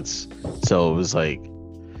make sense. So it was like,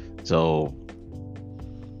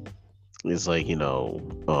 you know,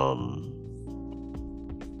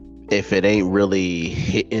 if it ain't really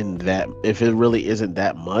hitting that, if it really isn't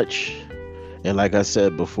that much, And like I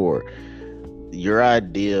said before, your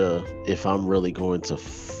idea, if I'm really going to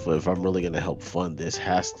help fund this,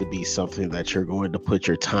 has to be something that you're going to put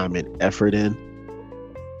your time and effort in,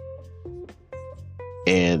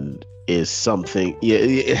 and is something, yeah,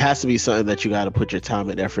 it has to be something that you got to put your time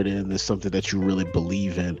and effort in. There's something that you really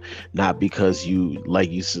believe in, not because you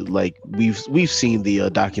said, like we've seen the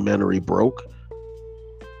documentary Broke.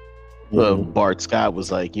 Bart Scott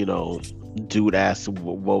was like, dude asked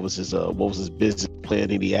what was his business plan,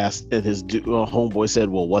 and he asked, and his homeboy said,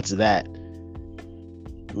 well, what's that?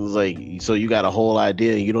 It was like, so you got a whole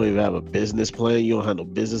idea, you don't even have a business plan, you don't have no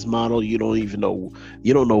business model, you don't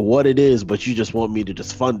know what it is, but you just want me to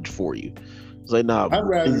just fund it for you. It's like, nah, I'd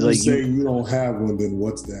rather you say you don't have one than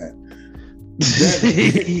what's that.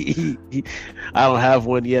 I don't have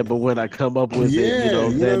one yet, but when I come up with it,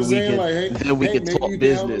 then we can talk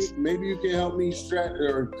business. Maybe you can help me stretch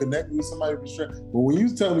or connect me with somebody who can stretch. But when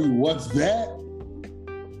you tell me what's that,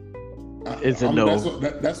 it's a no.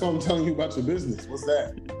 That's what I'm telling you about your business. What's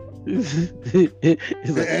that?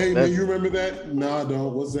 Hey, man, you remember that? No, I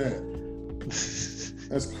don't. What's that?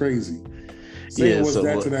 That's crazy. Saying what's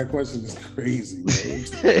that to that question is crazy.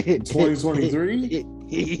 2023.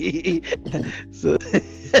 So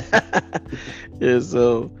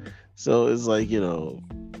it's like,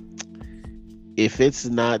 if it's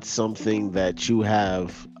not something that you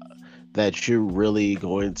have that you're really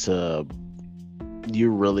going to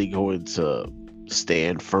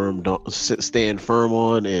stand firm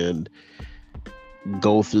on and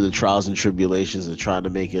go through the trials and tribulations and try to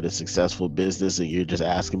make it a successful business, and you're just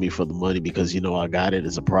asking me for the money because I got it,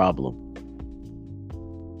 is a problem.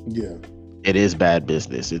 Yeah, it is bad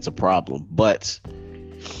business. It's a problem, but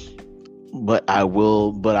I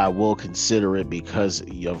will consider it because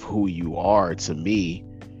of who you are to me.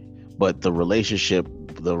 But the relationship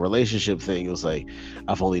thing was like,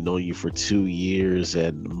 I've only known you for 2 years,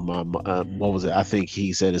 and what was it? I think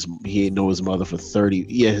he said he didn't know his mother for 30.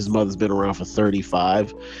 Yeah, his mother's been around for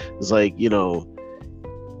 35. It's like,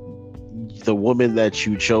 the woman that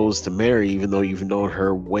you chose to marry, even though you've known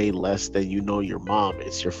her way less than you know your mom,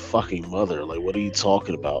 it's your fucking mother. Like, what are you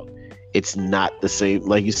talking about? It's not the same.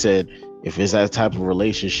 Like you said, if it's that type of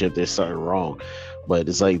relationship, there's something wrong. But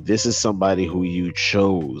it's like, this is somebody who you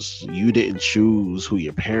chose. You didn't choose who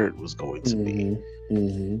your parent was going to be.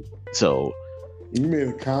 Mm-hmm. So you made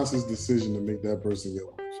a conscious decision to make that person your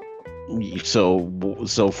wife.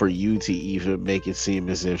 So for you to even make it seem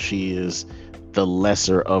as if she is the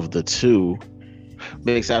lesser of the two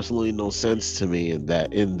makes absolutely no sense to me in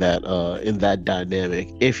that dynamic.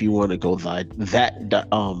 If you want to go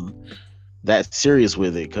that serious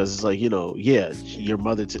with it, because it's like, your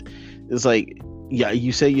mother. It's like,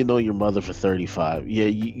 you say you know your mother for 35. Yeah,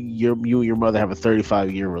 you and your mother have a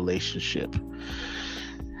 35-year relationship.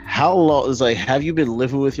 How long is like, have you been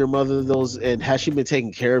living with your mother and has she been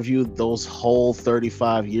taking care of you those whole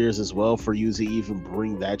 35 years as well for you to even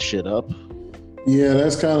bring that shit up? Yeah,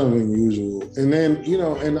 that's kind of unusual. And then,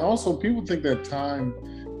 and also people think that time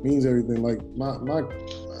means everything. Like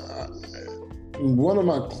one of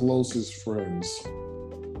my closest friends,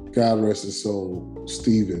 God rest his soul,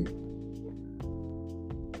 Steven.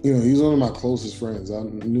 He's one of my closest friends. I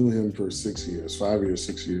knew him for 6 years, 5 years,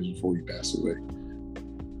 6 years before he passed away.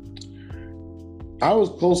 I was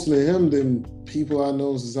closer to him than people I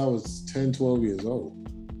know since I was 10, 12 years old.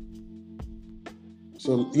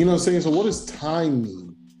 So, you know what I'm saying? So what does time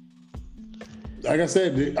mean? Like I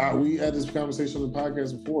said, we had this conversation on the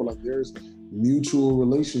podcast before. Like, there's mutual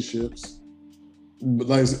relationships. But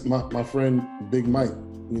like my friend Big Mike,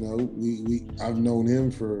 I've known him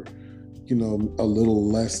for, a little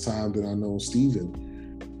less time than I know Steven.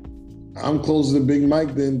 I'm closer to Big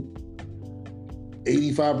Mike than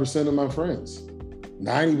 85% of my friends.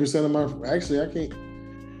 90% of my, actually, I can't.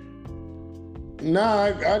 Nah,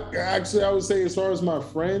 I would say as far as my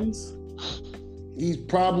friends, he's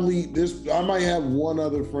probably, I might have one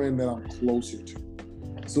other friend that I'm closer to.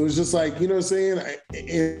 So it's just like, you know what I'm saying?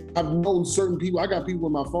 I've known certain people. I got people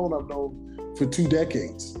on my phone I've known for 2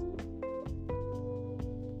 decades.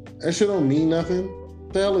 That shit don't mean nothing.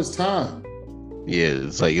 What the hell is time? Yeah,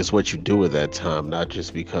 it's like, it's what you do with that time, not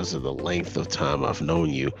just because of the length of time I've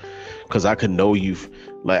known you. Because I can know you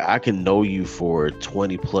for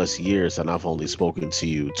 20 plus years, and I've only spoken to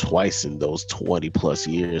you twice in those 20 plus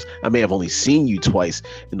years. I may have only seen you twice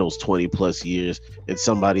in those 20 plus years. It's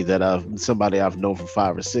somebody I've known for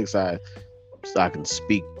 5 or 6. I can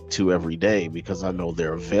speak to every day because I know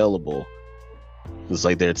they're available. It's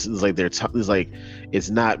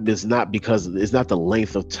not because it's not the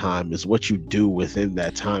length of time, it's what you do within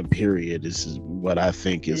that time period. This is what I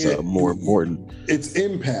think is more important. It's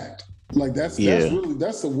impact. Like that's really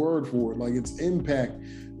that's the word for it. Like it's impact.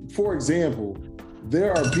 For example,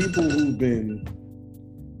 there are people who've been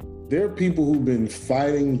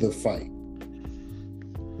fighting the fight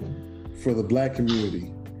for the black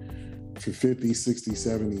community for 50, 60,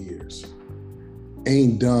 70 years.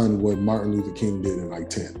 Ain't done what Martin Luther King did in like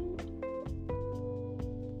 10.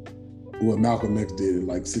 What Malcolm X did in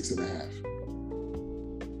like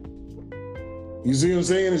 6.5. You see what I'm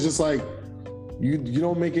saying? It's just like you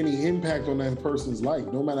don't make any impact on that person's life,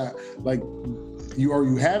 no matter like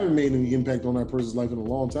you haven't made any impact on that person's life in a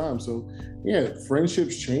long time. So yeah,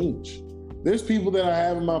 friendships change. There's people that I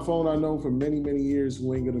have in my phone I know for many, many years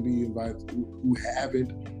who ain't gonna be invited,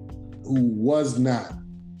 who was not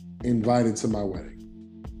invited to my wedding.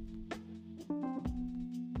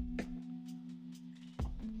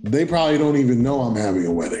 They probably don't even know I'm having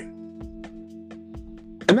a wedding.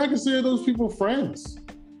 And I consider those people friends.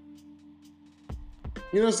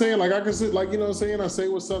 You know what I'm saying? Like I consider, like, you know what I'm saying? I say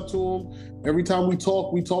what's up to them. Every time we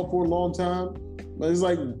talk for a long time. But it's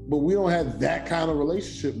like, but we don't have that kind of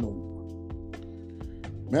relationship no more.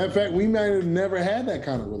 Matter of fact, we might have never had that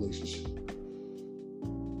kind of relationship.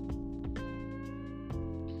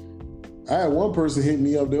 I had one person hit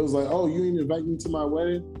me up that was like, oh, you ain't invite me to my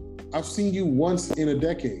wedding? I've seen you once in a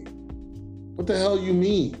decade. What the hell you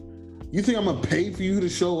mean? You think I'm gonna pay for you to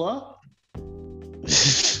show up?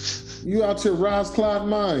 You out your Ras Clot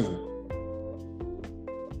mind.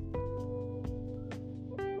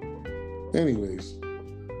 Anyways,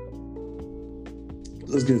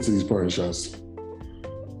 let's get to these parting shots.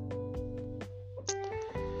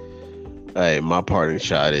 Hey, my parting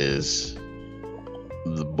shot is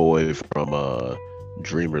the boy from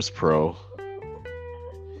Dreamers Pro.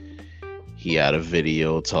 He had a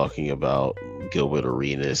video talking about Gilbert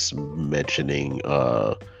Arenas mentioning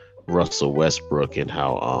Russell Westbrook and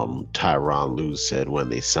how Tyronn Lue said when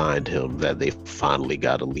they signed him that they finally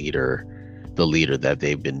got the leader that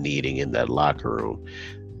they've been needing in that locker room.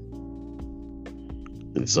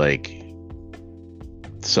 It's like,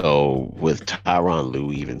 so with Tyronn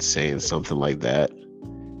Lue even saying something like that,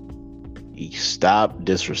 he stopped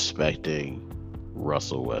disrespecting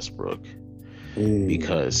Russell Westbrook.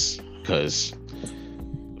 Because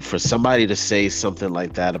for somebody to say something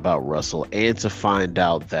like that about Russell and to find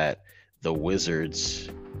out that the Wizards,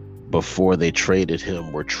 before they traded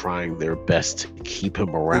him, were trying their best to keep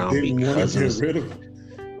him around because want to get rid of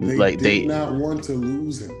him. They did not want to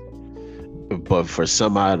lose him. But for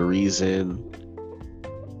some odd reason,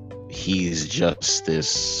 he's just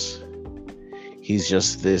this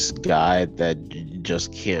guy that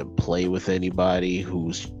just can't play with anybody,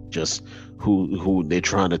 who's just who they're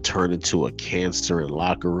trying to turn into a cancer in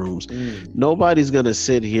locker rooms. Nobody's gonna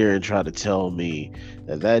sit here and try to tell me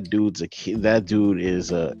that dude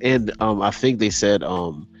is and I think they said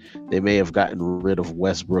they may have gotten rid of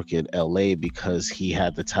Westbrook in LA because he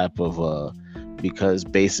had the type of because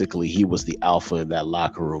basically he was the alpha in that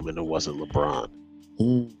locker room and it wasn't LeBron.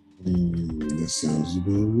 That sounds about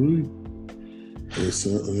right.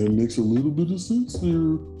 That makes a little bit of sense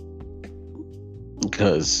there.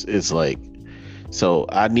 Because it's like, so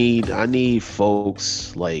I need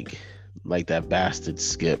folks like that bastard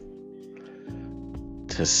Skip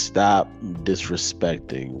to stop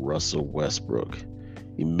disrespecting Russell Westbrook.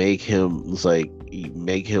 You make him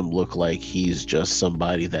look like he's just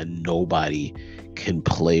somebody that nobody can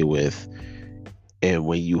play with. And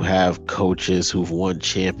when you have coaches who've won the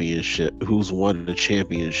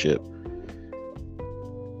championship,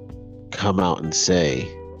 come out and say,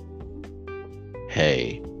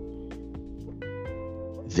 hey,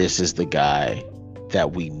 this is the guy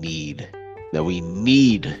that we need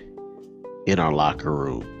in our locker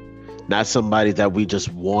room. Not somebody that we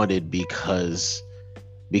just wanted because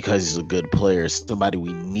he's a good player. Somebody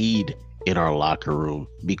we need in our locker room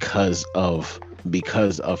because of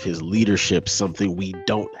his leadership, something we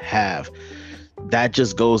don't have. That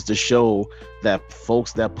just goes to show that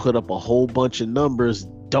folks that put up a whole bunch of numbers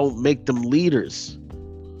don't make them leaders.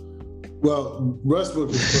 Well,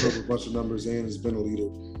 Westbrook has put up a bunch of numbers and has been a leader.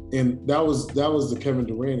 And that was the Kevin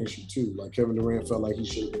Durant issue too. Like Kevin Durant felt like he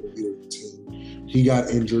should have been a leader of the team. He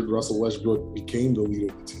got injured. Russell Westbrook became the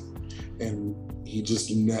leader of the team. And he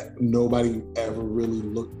just, nobody ever really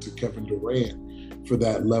looked to Kevin Durant for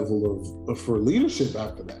that level for leadership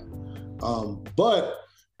after that. But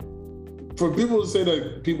for people to say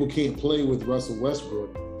that people can't play with Russell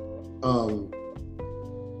Westbrook,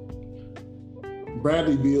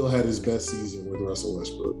 Bradley Beal had his best season with Russell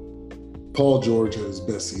Westbrook. Paul George had his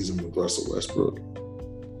best season with Russell Westbrook.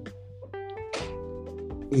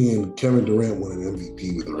 And Kevin Durant won an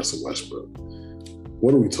MVP with Russell Westbrook.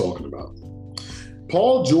 What are we talking about?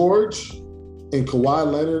 Paul George and Kawhi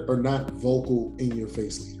Leonard are not vocal in your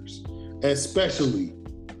face leaders, especially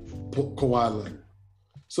Kawhi Leonard.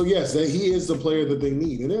 So yes, that he is the player that they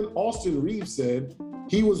need. And then Austin Reeves said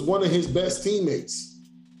he was one of his best teammates.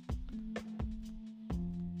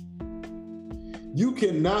 You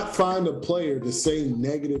cannot find a player to say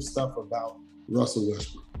negative stuff about Russell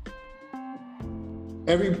Westbrook.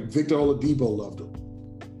 Victor Oladipo loved him.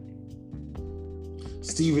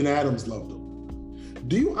 Steven Adams loved him.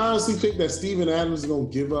 Do you honestly think that Steven Adams is going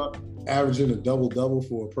to give up averaging a double-double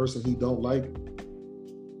for a person he don't like?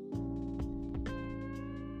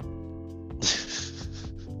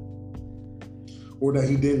 Or that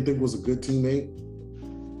he didn't think was a good teammate?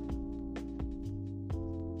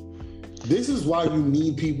 This is why you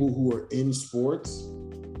need people who are in sports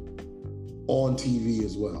on TV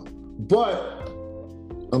as well. But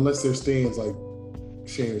unless they're stands like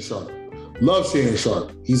Shannon Sharp. Love Shannon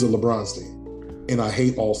Sharp. He's a LeBron stan. And I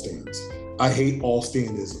hate all stands. I hate all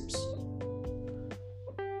standisms.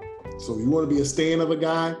 So if you want to be a stan of a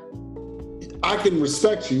guy, I can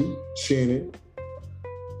respect you, Shannon.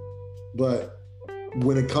 But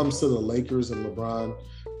when it comes to the Lakers and LeBron,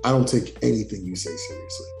 I don't take anything you say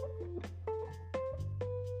seriously.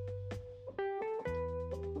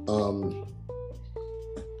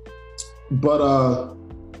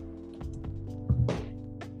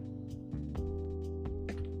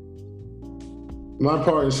 My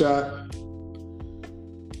parting shot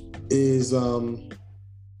is I'm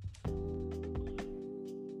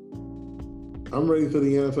ready for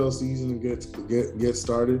the NFL season to get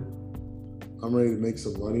started. I'm ready to make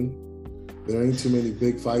some money. There ain't too many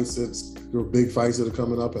big fights that are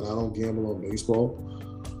coming up, and I don't gamble on baseball.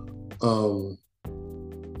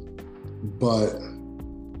 But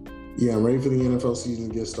yeah, I'm ready for the NFL season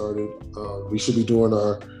to get started. We should be doing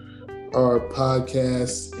our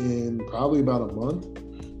podcast in probably about a month.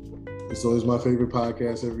 It's always my favorite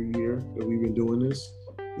podcast every year that we've been doing this,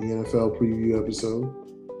 the NFL preview episode.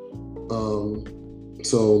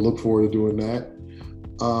 So look forward to doing that.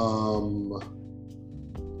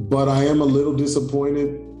 But I am a little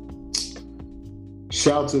disappointed.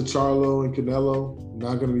 Shout to Charlo and Canelo.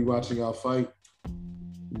 Not going to be watching y'all fight,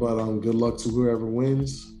 but good luck to whoever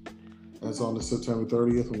wins. That's on the September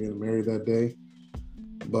 30th. I'm getting married that day.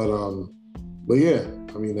 But yeah,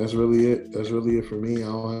 I mean, that's really it. That's really it for me. I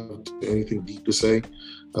don't have anything deep to say.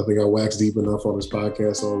 I think I waxed deep enough on this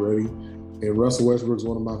podcast already. And Russell Westbrook is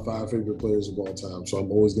one of my 5 favorite players of all time. So I'm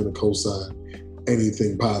always going to co-sign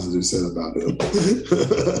anything positive said about him.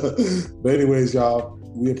 But anyways, y'all,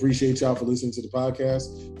 we appreciate y'all for listening to the podcast.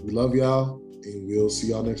 We love y'all, and we'll see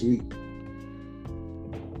y'all next week.